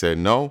Bowl. They said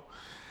no.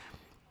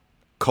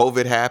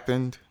 COVID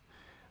happened.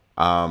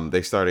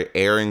 They started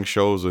airing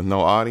shows with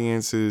no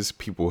audiences.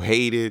 People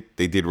hated.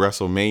 They did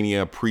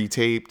WrestleMania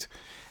pre-taped.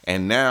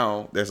 And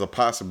now there's a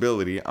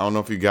possibility, I don't know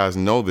if you guys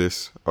know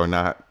this or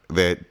not,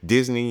 that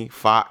Disney,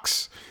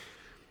 Fox,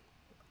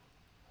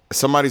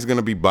 they're making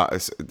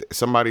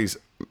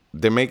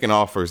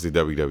offers to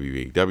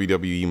WWE.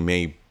 WWE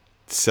may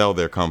sell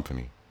their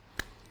company.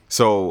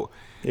 So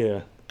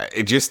Yeah.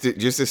 just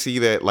to see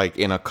that, like,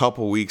 in a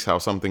couple weeks how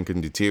something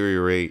can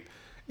deteriorate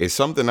is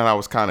something that I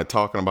was kind of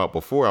talking about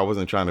before. I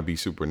wasn't trying to be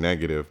super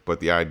negative, but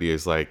the idea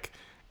is like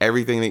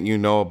everything that you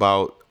know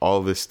about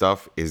all this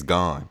stuff is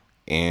gone.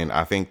 And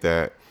I think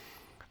that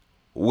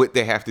what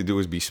they have to do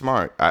is be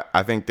smart.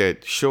 I think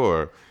that,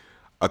 sure,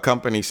 a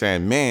company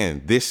saying,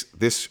 man, this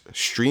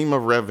stream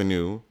of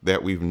revenue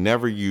that we've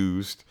never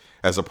used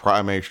as a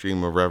primary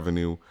stream of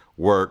revenue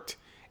worked,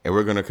 and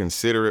we're going to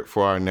consider it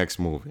for our next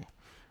movie,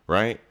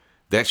 right?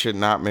 That should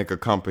not make a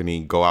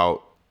company go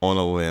out on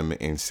a limb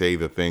and say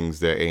the things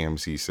that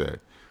AMC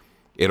said.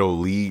 It'll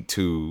lead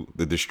to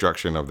the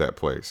destruction of that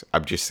place.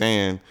 I'm just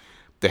saying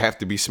they have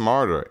to be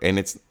smarter, and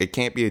it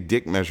can't be a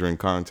dick measuring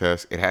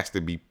contest. It has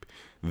to be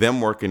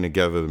them working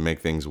together to make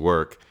things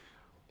work,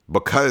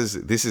 because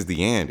this is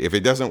the end. If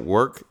it doesn't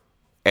work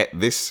at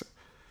this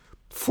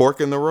fork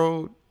in the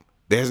road,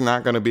 there's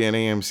not going to be an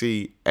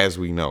AMC as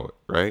we know it,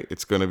 right?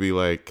 It's going to be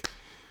like,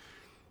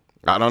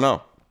 I don't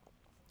know.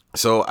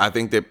 So I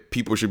think that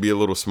people should be a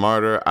little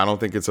smarter. I don't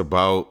think it's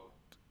about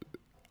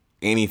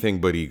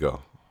anything but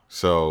ego.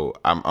 So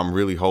I'm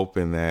really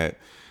hoping that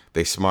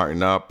they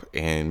smarten up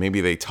and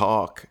maybe they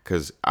talk,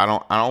 because I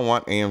don't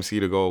want AMC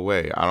to go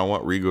away. I don't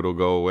want Regal to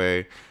go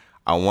away.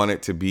 I want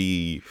it to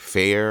be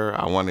fair.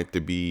 I want it to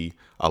be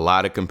a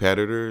lot of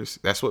competitors.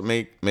 That's what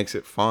makes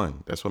it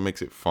fun. That's what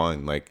makes it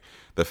fun. Like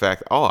the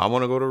fact, oh, I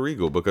want to go to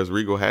Regal because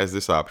Regal has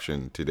this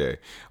option today.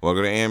 I want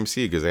to go to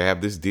AMC because they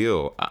have this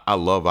deal. I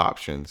love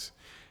options.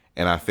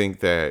 And I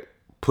think that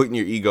putting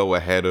your ego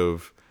ahead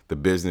of the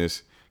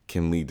business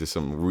can lead to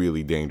some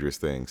really dangerous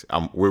things.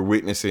 We're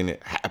witnessing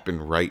it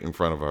happen right in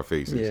front of our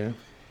faces. Yeah.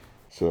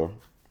 So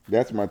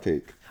that's my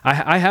take.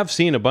 I have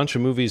seen a bunch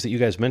of movies that you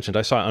guys mentioned.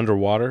 I saw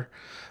Underwater,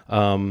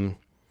 and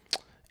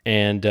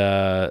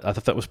I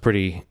thought that was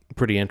pretty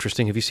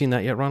interesting. Have you seen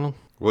that yet, Ronald?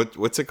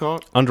 What's it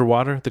called?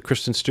 Underwater, the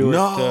Kristen Stewart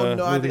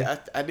movie?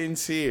 I didn't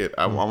see it.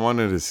 I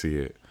wanted to see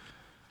it.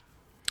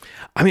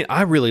 I mean,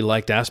 I really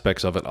liked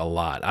aspects of it a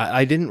lot.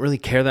 I didn't really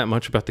care that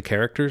much about the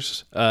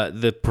characters.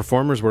 The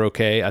performers were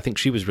okay. I think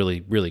she was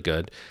really, really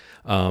good.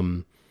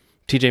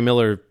 TJ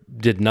Miller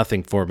did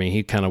nothing for me.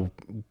 He kind of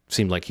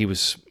seemed like he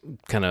was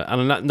kind of, I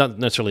don't know, not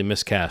necessarily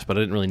miscast, but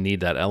I didn't really need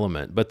that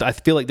element. But I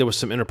feel like there was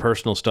some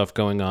interpersonal stuff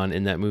going on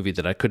in that movie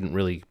that I couldn't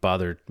really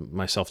bother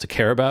myself to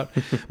care about.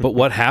 But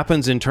what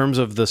happens in terms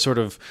of the sort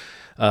of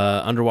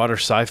underwater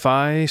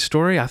sci-fi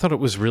story, I thought it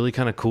was really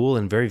kind of cool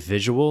and very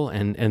visual,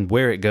 and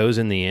where it goes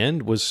in the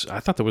end was,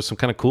 I thought there was some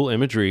kind of cool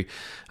imagery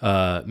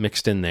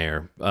mixed in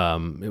there.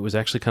 It was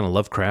actually kind of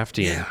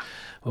Lovecraftian,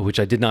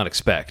 which I did not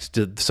expect.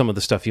 Some of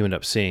the stuff you end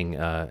up seeing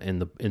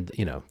in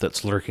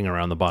that's lurking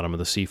around the bottom of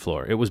the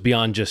seafloor. It was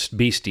beyond just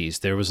beasties.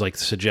 There was like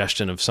the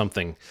suggestion of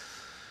something,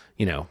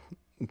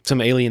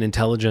 some alien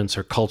intelligence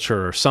or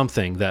culture or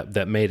something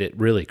that made it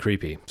really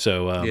creepy.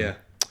 So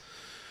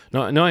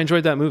no, I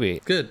enjoyed that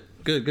movie. Good.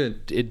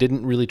 It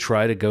didn't really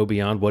try to go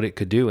beyond what it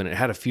could do, and it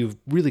had a few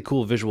really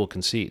cool visual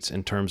conceits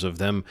in terms of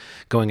them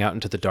going out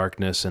into the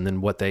darkness and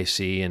then what they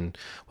see and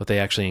what they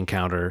actually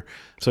encounter.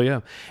 So yeah.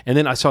 And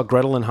then I saw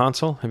Gretel and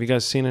Hansel. Have you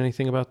guys seen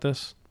anything about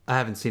this? I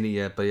haven't seen it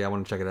yet, but yeah, I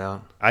want to check it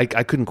out. I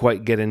couldn't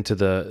quite get into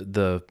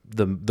the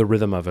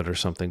rhythm of it or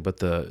something, but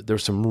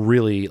there's some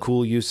really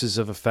cool uses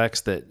of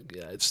effects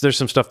there's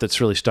some stuff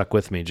that's really stuck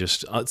with me.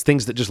 Just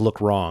things that just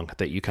look wrong that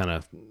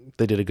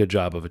they did a good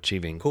job of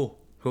achieving. Cool.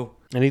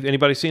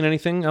 Anybody seen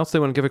anything else they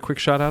want to give a quick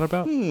shout out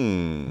about?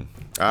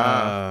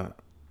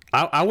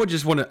 I want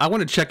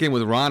to check in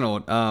with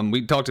Ronald.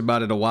 We talked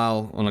about it a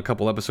while on a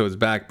couple episodes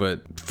back,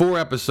 but 4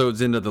 episodes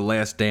into The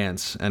Last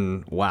Dance,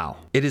 and wow,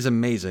 it is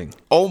amazing.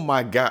 Oh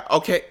my God.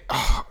 Okay.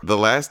 The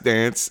Last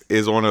Dance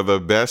is one of the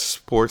best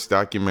sports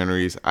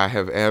documentaries I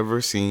have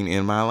ever seen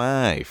in my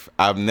life.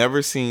 I've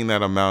never seen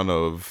that amount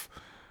of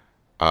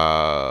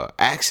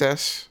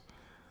access,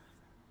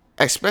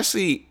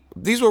 especially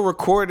these were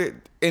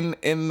recorded in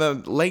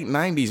the late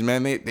 90s,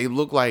 man. They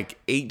look like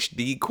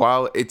HD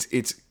quality.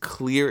 It's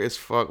clear as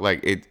fuck.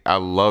 Like I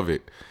love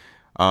it.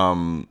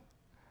 The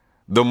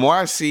more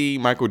I see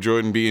Michael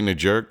Jordan being a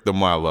jerk, the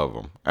more I love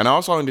him. And I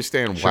also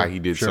understand why he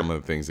did some of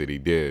the things that he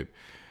did.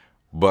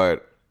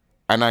 And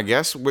I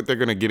guess what they're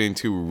going to get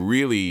into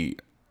really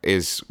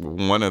is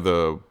one of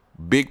the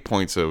big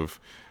points of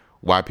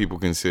why people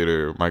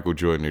consider Michael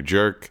Jordan a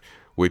jerk,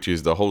 which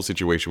is the whole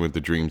situation with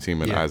the Dream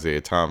Team and Isaiah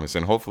Thomas.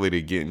 And hopefully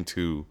they get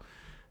into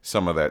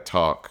some of that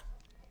talk.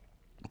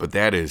 But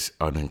that is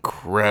an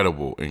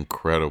incredible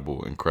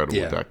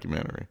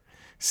documentary.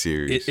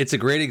 series. It's a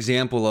great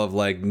example of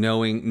like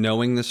knowing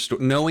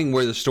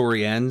where the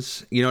story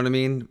ends. You know what I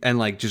mean? And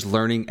like just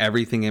learning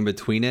everything in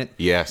between it.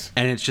 Yes.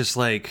 And it's just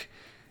like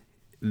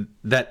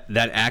that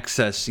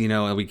access, you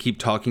know, and we keep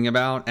talking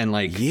about, and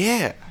like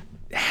Yeah.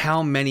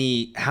 how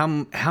many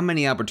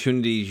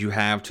opportunities you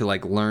have to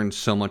like learn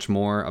so much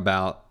more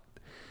about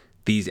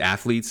these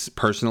athletes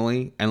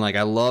personally. And like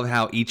I love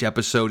how each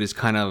episode is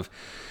kind of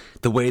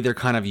the way they're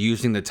kind of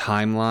using the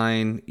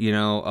timeline, you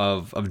know,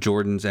 of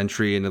Jordan's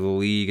entry into the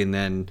league, and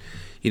then,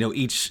 you know,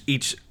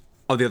 each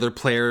of the other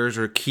players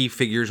or key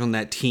figures on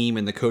that team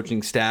and the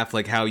coaching staff,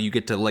 like how you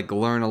get to like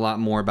learn a lot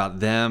more about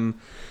them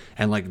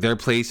and like their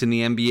place in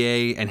the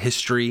NBA and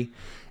history,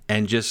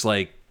 and just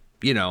like,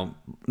 you know,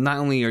 not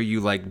only are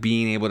you like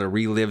being able to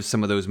relive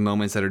some of those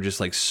moments that are just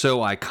like so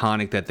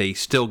iconic that they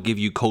still give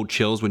you cold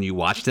chills when you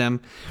watch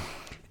them.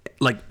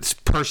 Like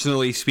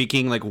personally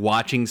speaking, like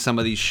watching some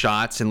of these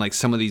shots and like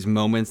some of these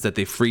moments that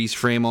they freeze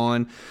frame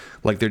on,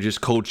 like they're just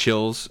cold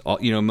chills,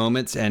 you know,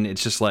 moments. And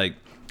it's just like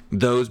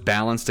those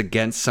balanced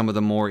against some of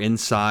the more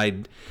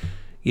inside,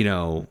 you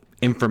know,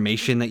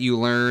 information that you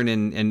learn.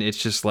 And it's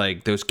just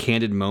like those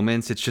candid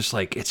moments. It's just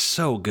like, it's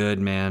so good,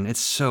 man. It's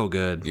so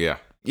good. Yeah.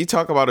 You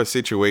talk about a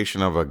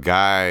situation of a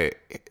guy.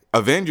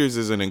 Avengers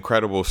is an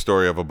incredible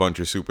story of a bunch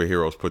of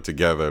superheroes put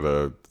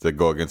together to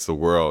go against the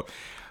world.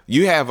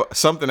 You have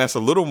something that's a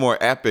little more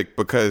epic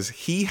because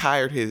he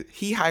hired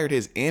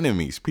his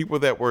enemies, people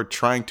that were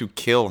trying to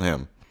kill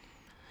him,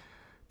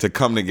 to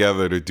come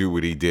together to do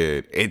what he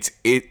did. It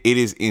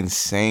is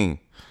insane.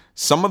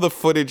 Some of the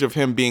footage of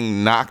him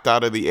being knocked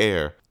out of the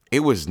air,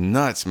 it was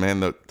nuts, man.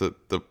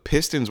 The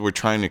Pistons were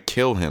trying to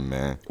kill him,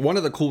 man. One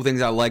of the cool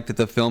things I like that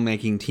the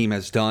filmmaking team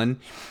has done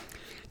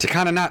to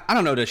kind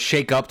of to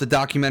shake up the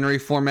documentary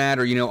format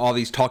or, you know, all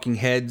these talking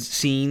heads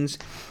scenes,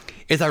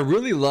 is I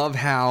really love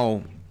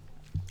how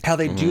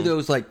they do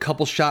those like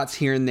couple shots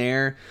here and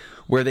there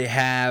where they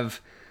have,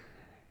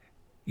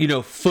 you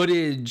know,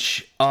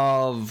 footage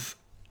of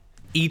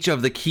each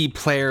of the key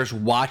players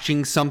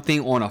watching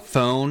something on a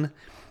phone,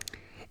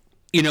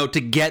 you know,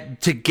 to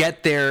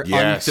get their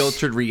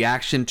unfiltered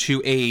reaction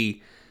to a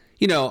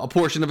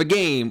portion of a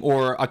game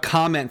or a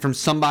comment from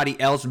somebody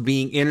else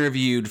being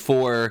interviewed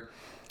for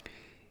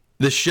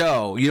the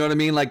show. You know what I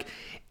mean? Like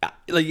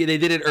they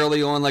did it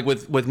early on, like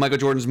with Michael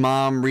Jordan's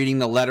mom reading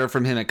the letter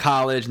from him at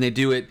college, and they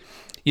do it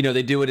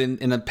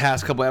in the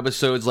past couple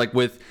episodes, like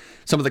with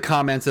some of the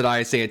comments that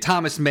Isaiah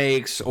Thomas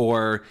makes,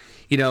 or,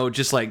 you know,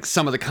 just like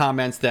some of the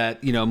comments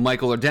that, you know,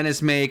 Michael or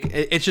Dennis make.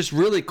 It's just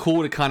really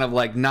cool to kind of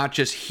like not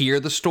just hear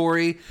the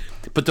story,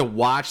 but to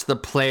watch the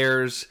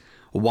players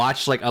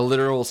watch like a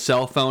literal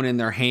cell phone in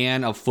their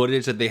hand of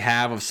footage that they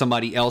have of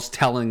somebody else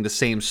telling the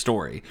same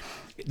story.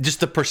 Just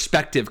the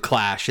perspective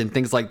clash and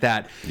things like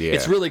that. Yeah.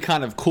 It's really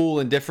kind of cool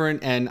and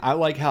different. And I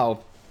like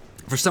how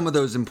for some of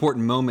those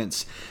important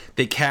moments,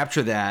 they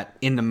capture that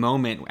in the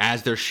moment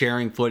as they're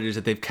sharing footage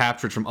that they've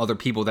captured from other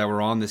people that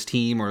were on this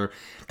team or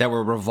that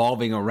were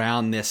revolving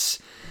around this,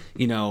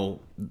 you know,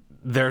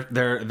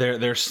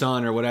 their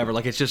son or whatever.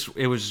 Like it's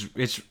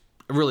a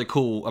really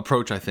cool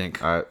approach, I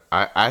think.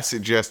 I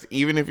suggest,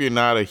 even if you're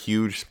not a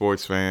huge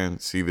sports fan,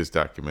 see this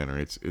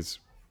documentary. It's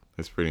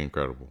pretty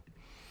incredible.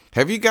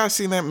 Have you guys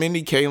seen that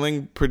Mindy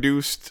Kaling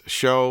produced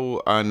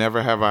show,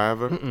 Never Have I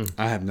Ever?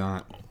 I have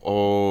not.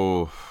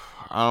 Oh,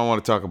 I don't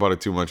want to talk about it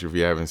too much if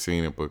you haven't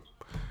seen it, but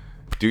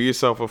do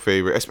yourself a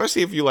favor,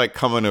 especially if you like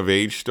coming of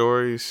age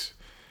stories.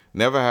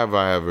 Never Have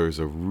I Ever is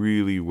a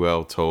really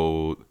well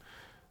told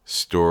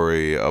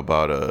story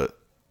about a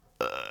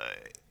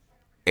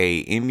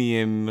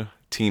Indian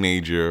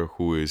teenager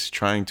who is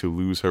trying to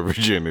lose her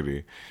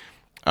virginity,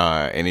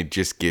 and it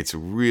just gets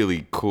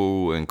really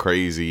cool and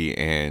crazy,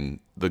 and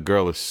the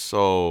girl is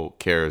so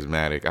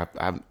charismatic.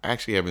 I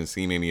actually haven't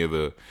seen any of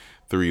the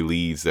 3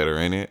 leads that are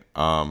in it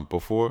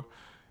before.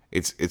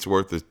 It's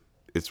worth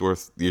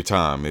your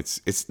time.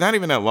 It's not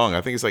even that long.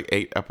 I think it's like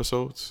 8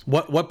 episodes.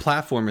 What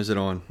platform is it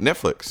on?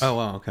 Netflix. Oh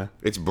wow, okay.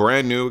 It's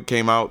brand new. It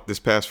came out this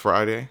past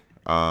Friday.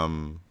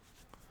 I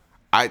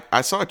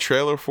saw a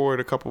trailer for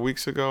it a couple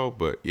weeks ago,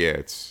 but yeah,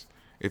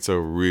 it's a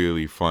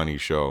really funny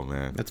show,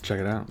 man. Let's check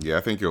it out. Yeah,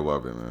 I think you'll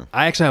love it, man.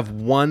 I actually have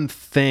one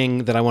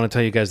thing that I want to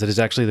tell you guys that is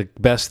actually the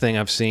best thing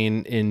I've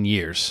seen in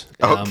years.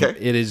 Okay.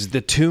 It is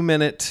the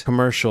 2-minute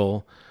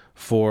commercial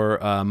for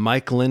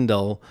Mike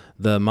Lindell,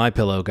 the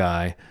MyPillow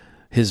guy,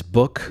 his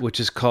book,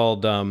 which is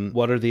called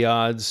What Are the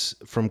Odds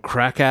from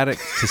Crack Addict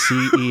to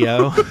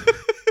CEO?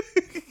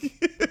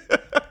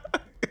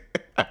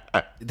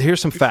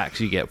 Here's some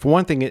facts you get. For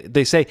one thing,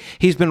 they say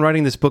he's been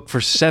writing this book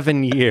for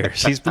 7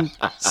 years. He's been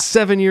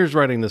 7 years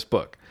writing this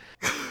book.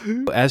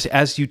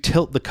 As you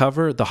tilt the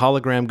cover, the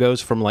hologram goes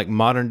from like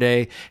modern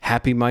day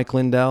happy Mike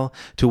Lindell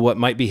to what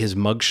might be his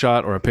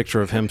mugshot or a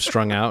picture of him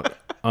strung out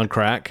on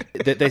crack.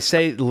 They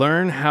say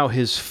learn how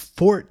his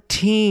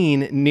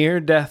 14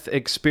 near-death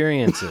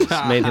experiences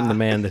made him the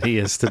man that he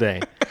is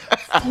today.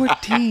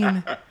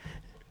 14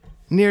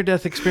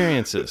 near-death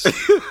experiences.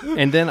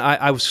 And then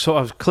I was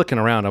clicking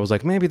around. I was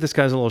like, maybe this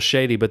guy's a little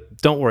shady, but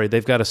don't worry.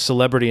 They've got a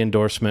celebrity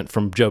endorsement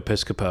from Joe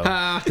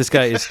Piscopo. This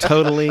guy is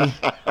totally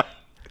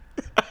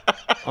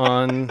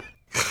on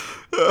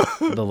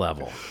the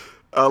level.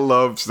 I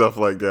love stuff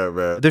like that,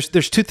 man.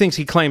 There's two things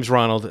he claims,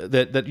 Ronald,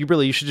 that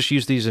you should just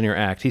use these in your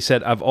act. He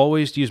said, I've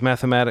always used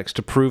mathematics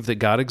to prove that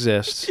God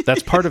exists.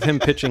 That's part of him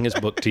pitching his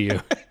book to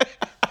you.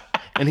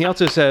 And he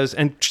also says,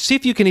 and see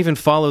if you can even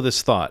follow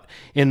this thought.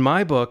 In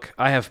my book,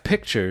 I have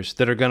pictures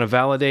that are going to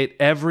validate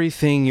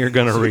everything you're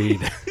going to read.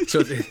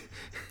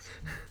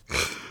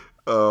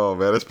 Oh,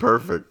 man, that's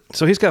perfect.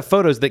 So he's got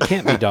photos that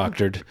can't be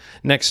doctored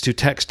next to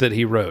text that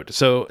he wrote.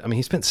 So, I mean,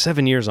 he spent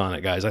 7 years on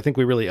it, guys. I think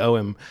we really owe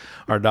him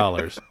our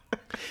dollars.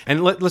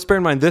 And let's bear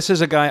in mind, this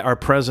is a guy our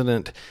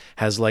president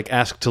has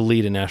asked to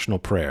lead a national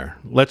prayer.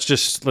 Let's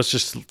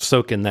just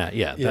soak in that.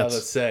 Yeah,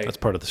 that's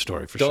part of the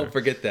story for sure. Don't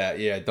forget that.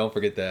 Yeah, don't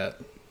forget that.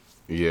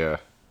 Yeah.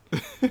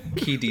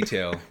 Key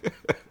detail.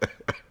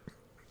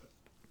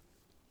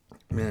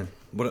 Man,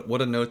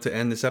 what a note to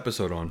end this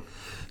episode on.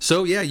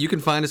 So, yeah, you can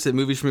find us at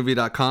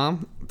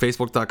movieshmovie.com,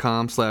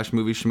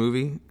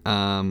 facebook.com/movieshmovie.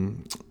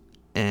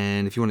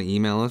 And if you want to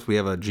email us, we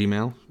have a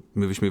Gmail,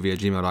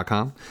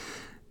 movieshmovie@gmail.com.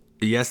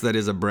 Yes, that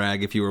is a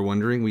brag if you were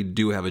wondering. We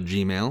do have a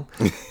Gmail.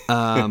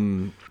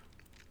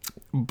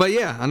 But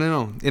yeah, I don't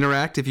know.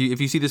 Interact. If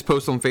you see this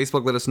post on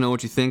Facebook, let us know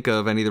what you think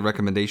of any of the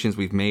recommendations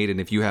we've made. And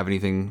if you have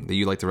anything that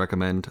you'd like to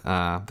recommend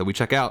that we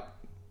check out,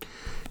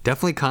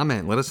 definitely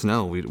comment. Let us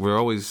know. We're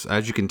always,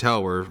 as you can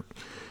tell, we're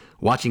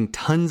watching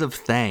tons of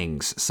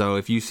things. So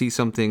if you see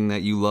something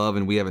that you love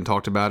and we haven't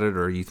talked about it,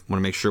 or you want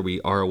to make sure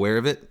we are aware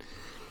of it,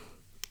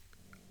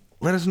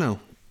 let us know,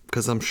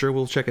 because I'm sure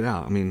we'll check it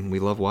out. I mean, we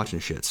love watching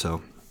shit,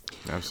 so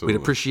Absolutely.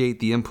 we'd appreciate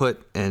the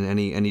input and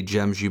any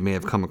gems you may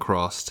have come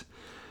across.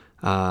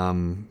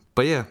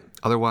 But yeah,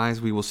 otherwise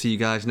we will see you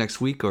guys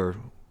next week, or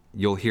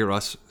you'll hear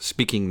us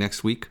speaking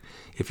next week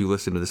if you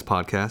listen to this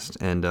podcast.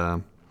 And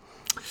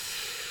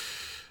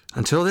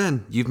until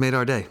then, you've made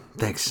our day.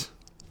 Thanks.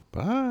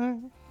 Bye.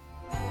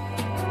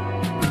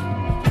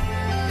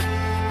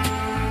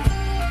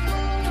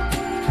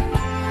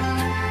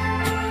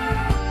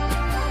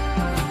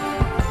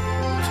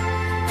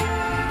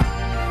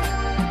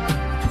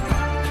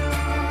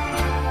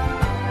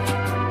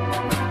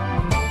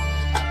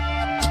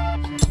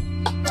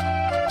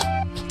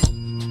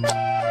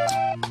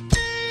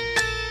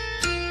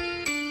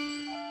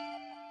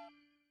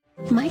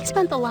 Mike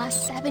spent the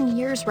last 7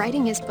 years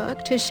writing his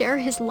book to share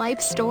his life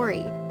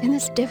story. In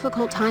this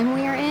difficult time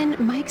we are in,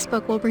 Mike's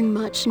book will bring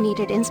much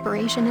needed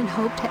inspiration and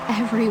hope to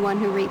everyone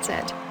who reads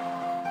it.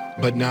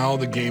 But now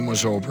the game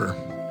was over.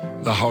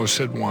 The house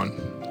had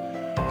won.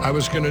 I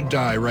was going to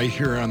die right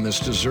here on this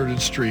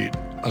deserted street.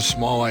 A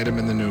small item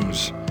in the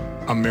news.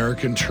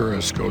 American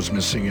tourist goes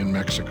missing in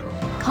Mexico.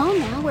 Call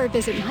now or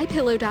visit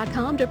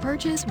MyPillow.com to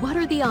purchase What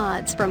Are the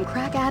Odds? From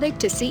Crack Addict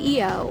to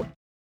CEO.